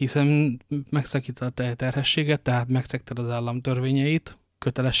feljelenthet? Hiszen megszakítottad a terhességet, tehát megszegted az állam törvényeit,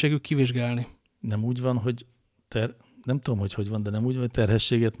 kötelességük kivizsgálni. Nem úgy van, hogy nem tudom, hogy van, de nem úgy van, hogy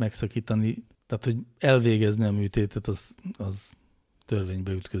terhességet megszakítani, tehát, hogy elvégezni a műtétet, az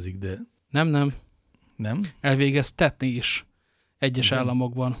törvénybe ütközik, de... Nem. Nem? Elvégeztetni is egyes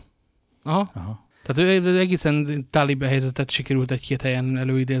államokban. Aha. Tehát egészen tálib helyzetet sikerült egy-két helyen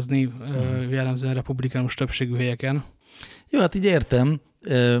előidézni, jellemzően republikánus többségű helyeken. Jó, hát így értem.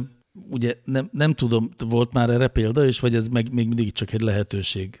 Ugye nem tudom, volt már erre példa, és vagy ez még mindig csak egy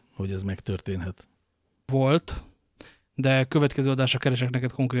lehetőség, hogy ez megtörténhet? Volt, de következő adásra keresek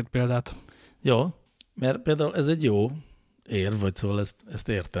neked konkrét példát. Jó, mert például ez egy jó érv, vagy szóval ezt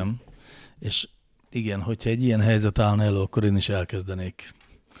értem, és igen, hogyha egy ilyen helyzet állna elő, akkor én is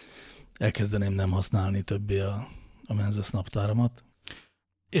elkezdeném nem használni többé a menzesz naptáramat.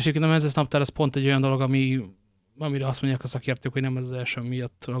 És egyébként a menzesz naptár az pont egy olyan dolog, amire azt mondják a szakértők, hogy nem az első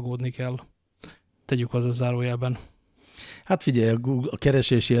miatt aggódni kell. Tegyük hozzá zárójelben. Hát figyelj, a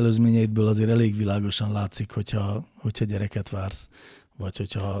keresési előzményeidből azért elég világosan látszik, hogyha gyereket vársz, vagy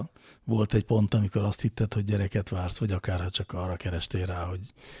hogyha volt egy pont, amikor azt hitted, hogy gyereket vársz, vagy akár ha csak arra kerestél rá, hogy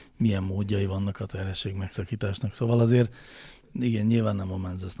milyen módjai vannak a terhesség megszakításnak. Szóval azért igen, nyilván nem a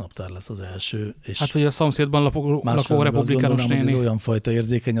menzesz naptár lesz az első. És hát vagy a szomszédban lakó republikánus néni. Ez olyan fajta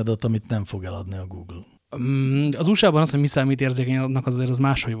érzékeny adat, amit nem fog eladni a Google. Az USA-ban az, hogy mi számít érzékeny adatnak, azért az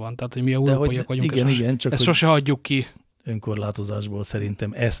máshogy van. Tehát, hogy mi európaiak vagyunk, igen, csak ezt sose hagyjuk ki. önkorlátozásból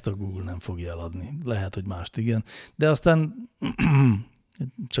szerintem ezt a Google nem fogja eladni. Lehet, hogy mást igen, de aztán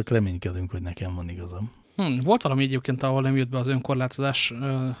csak reménykedünk, hogy nekem van igazam. Volt valami egyébként, ahol nem jött be az önkorlátozás,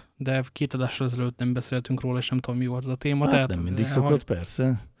 de 2 adással ezelőtt nem beszéltünk róla, és nem tudom, mi volt az a téma. Hát tehát nem mindig szokott,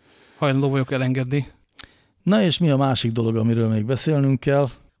 persze. Hajlandó vagyok elengedni. Na és mi a másik dolog, amiről még beszélnünk kell?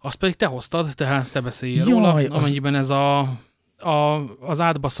 Azt pedig te hoztad, tehát te beszéljél róla, amennyiben ez az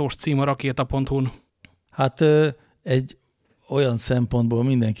átbaszós cím a rakéta.hu-n. Hát egy olyan szempontból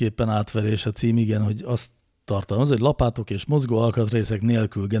mindenképpen átverés a cím, igen, hogy azt tartalmaz, hogy lapátok és mozgó alkatrészek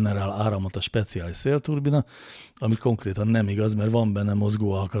nélkül generál áramot a speciális szélturbina, ami konkrétan nem igaz, mert van benne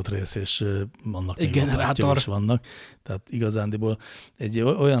mozgó alkatrész, és annak még lapátja is vannak. Tehát igazándiból egy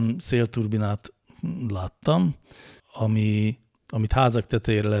olyan szélturbinát láttam, amit házak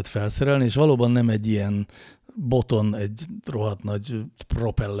tetejére lehet felszerelni, és valóban nem egy ilyen boton, egy rohadt nagy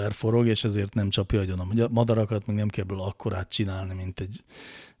propeller forog, és ezért nem csapja agyon a madarakat, még nem kell belőle akkorát csinálni, mint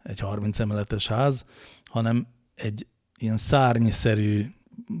egy 30 emeletes ház, hanem egy ilyen szárnyszerű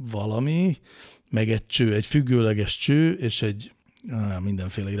valami, meg egy cső, egy függőleges cső, és egy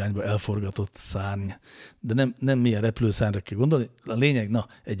mindenféle irányba elforgatott szárny. De nem milyen repülőszárnyra kell gondolni. A lényeg,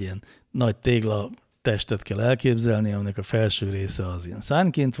 egy ilyen nagy tégla testet kell elképzelni, aminek a felső része az ilyen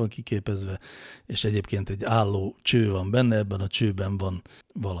szárnyként van kiképezve, és egyébként egy álló cső van benne, ebben a csőben van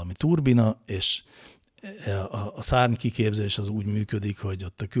valami turbina, és a szárny kiképzés az úgy működik, hogy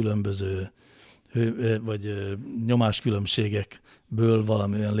ott a különböző vagy nyomáskülönbségekből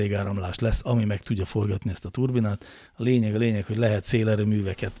valami olyan légáramlás lesz, ami meg tudja forgatni ezt a turbinát. A lényeg, hogy lehet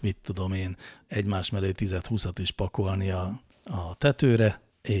szélerőműveket, mit tudom én, egymás mellé 10-20-at is pakolni a tetőre,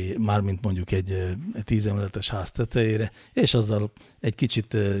 mármint mondjuk egy 10 emeletes ház tetejére, és azzal egy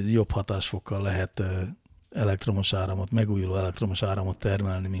kicsit jobb hatásfokkal lehet elektromos áramot, megújuló elektromos áramot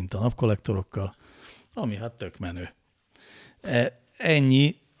termelni, mint a napkollektorokkal, ami hát tök menő.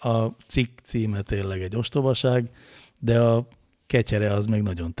 Ennyi. A cikk címe tényleg egy ostobaság, de a ketyere az meg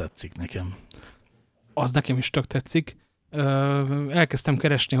nagyon tetszik nekem. Az nekem is tök tetszik. Elkezdtem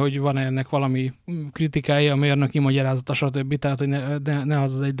keresni, hogy van-e ennek valami kritikája, a mérnöki magyarázata, stb. Tehát, hogy ne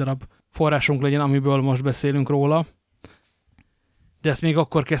az egy darab forrásunk legyen, amiből most beszélünk róla. De ezt még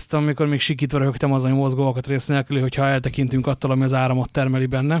akkor kezdtem, amikor még sikítva röhögtem azon, hogy mozgó alkatrész nélkül, hogyha eltekintünk attól, ami az áramot termeli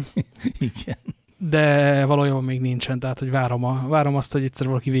benne. Igen. De valójában még nincsen, tehát hogy várom azt, hogy egyszer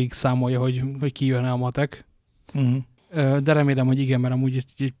valaki végig számolja, hogy kijön-e a matek. De remélem, hogy igen, mert amúgy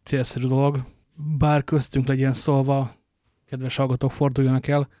egy célszerű dolog. Bár köztünk legyen szólva, kedves hallgatók, forduljanak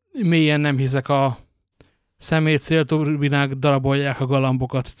el. Mélyen nem hiszek a szemét szélturbinák darabolják a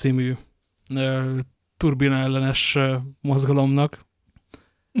galambokat című turbina ellenes mozgalomnak.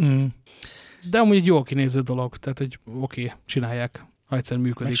 De amúgy egy jól kinéző dolog, tehát hogy oké, csinálják, ha egyszer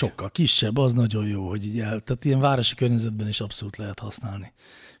működik. Meg sokkal kisebb, az nagyon jó, hogy így tehát ilyen városi környezetben is abszolút lehet használni.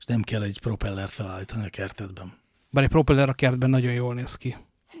 És nem kell egy propellert felállítani a kertedben. Bár egy propeller a kertben nagyon jól néz ki.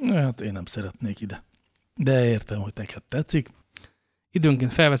 Hát én nem szeretnék ide. De értem, hogy neked tetszik.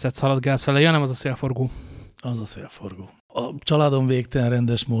 Időnként felveszed szaladgálsz vele, ja nem, az a szélforgó. Az a szélforgó. A családom végtelen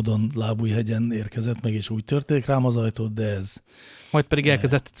rendes módon Lábújhegyen érkezett meg, és úgy törték rám az ajtót, de ez... Majd pedig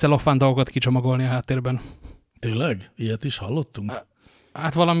elkezdett celofán dolgokat kicsomagolni a háttérben. Tényleg? Ilyet is hallottunk?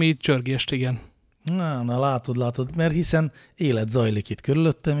 Hát valami csörgést, igen. Na látod, mert hiszen élet zajlik itt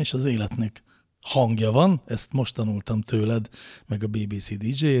körülöttem, és az életnek hangja van, ezt most tanultam tőled, meg a BBC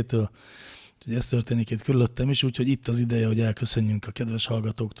DJ-től, úgyhogy ez történik itt körülöttem is, úgyhogy itt az ideje, hogy elköszönjünk a kedves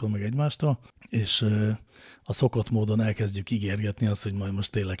hallgatóktól, meg egymástól, és a szokott módon elkezdjük ígérgetni azt, hogy majd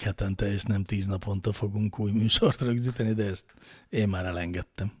most tényleg hetente, és nem 10 naponta fogunk új műsort rögzíteni, de ezt én már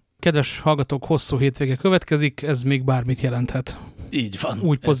elengedtem. Kedves hallgatók, hosszú hétvége következik, ez még bármit jelenthet. Így van.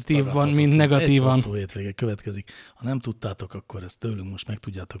 Úgy pozitívan, mint negatívan. Egy hosszú hétvége következik. Ha nem tudtátok, akkor ezt tőlünk most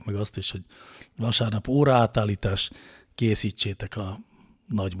megtudjátok, meg azt is, hogy vasárnap óraátállítás, készítsétek a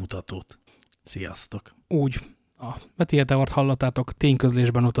nagy mutatót. Sziasztok! Úgy. A Beti Hetevart hallottátok,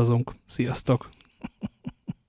 tényközlésben utazunk. Sziasztok!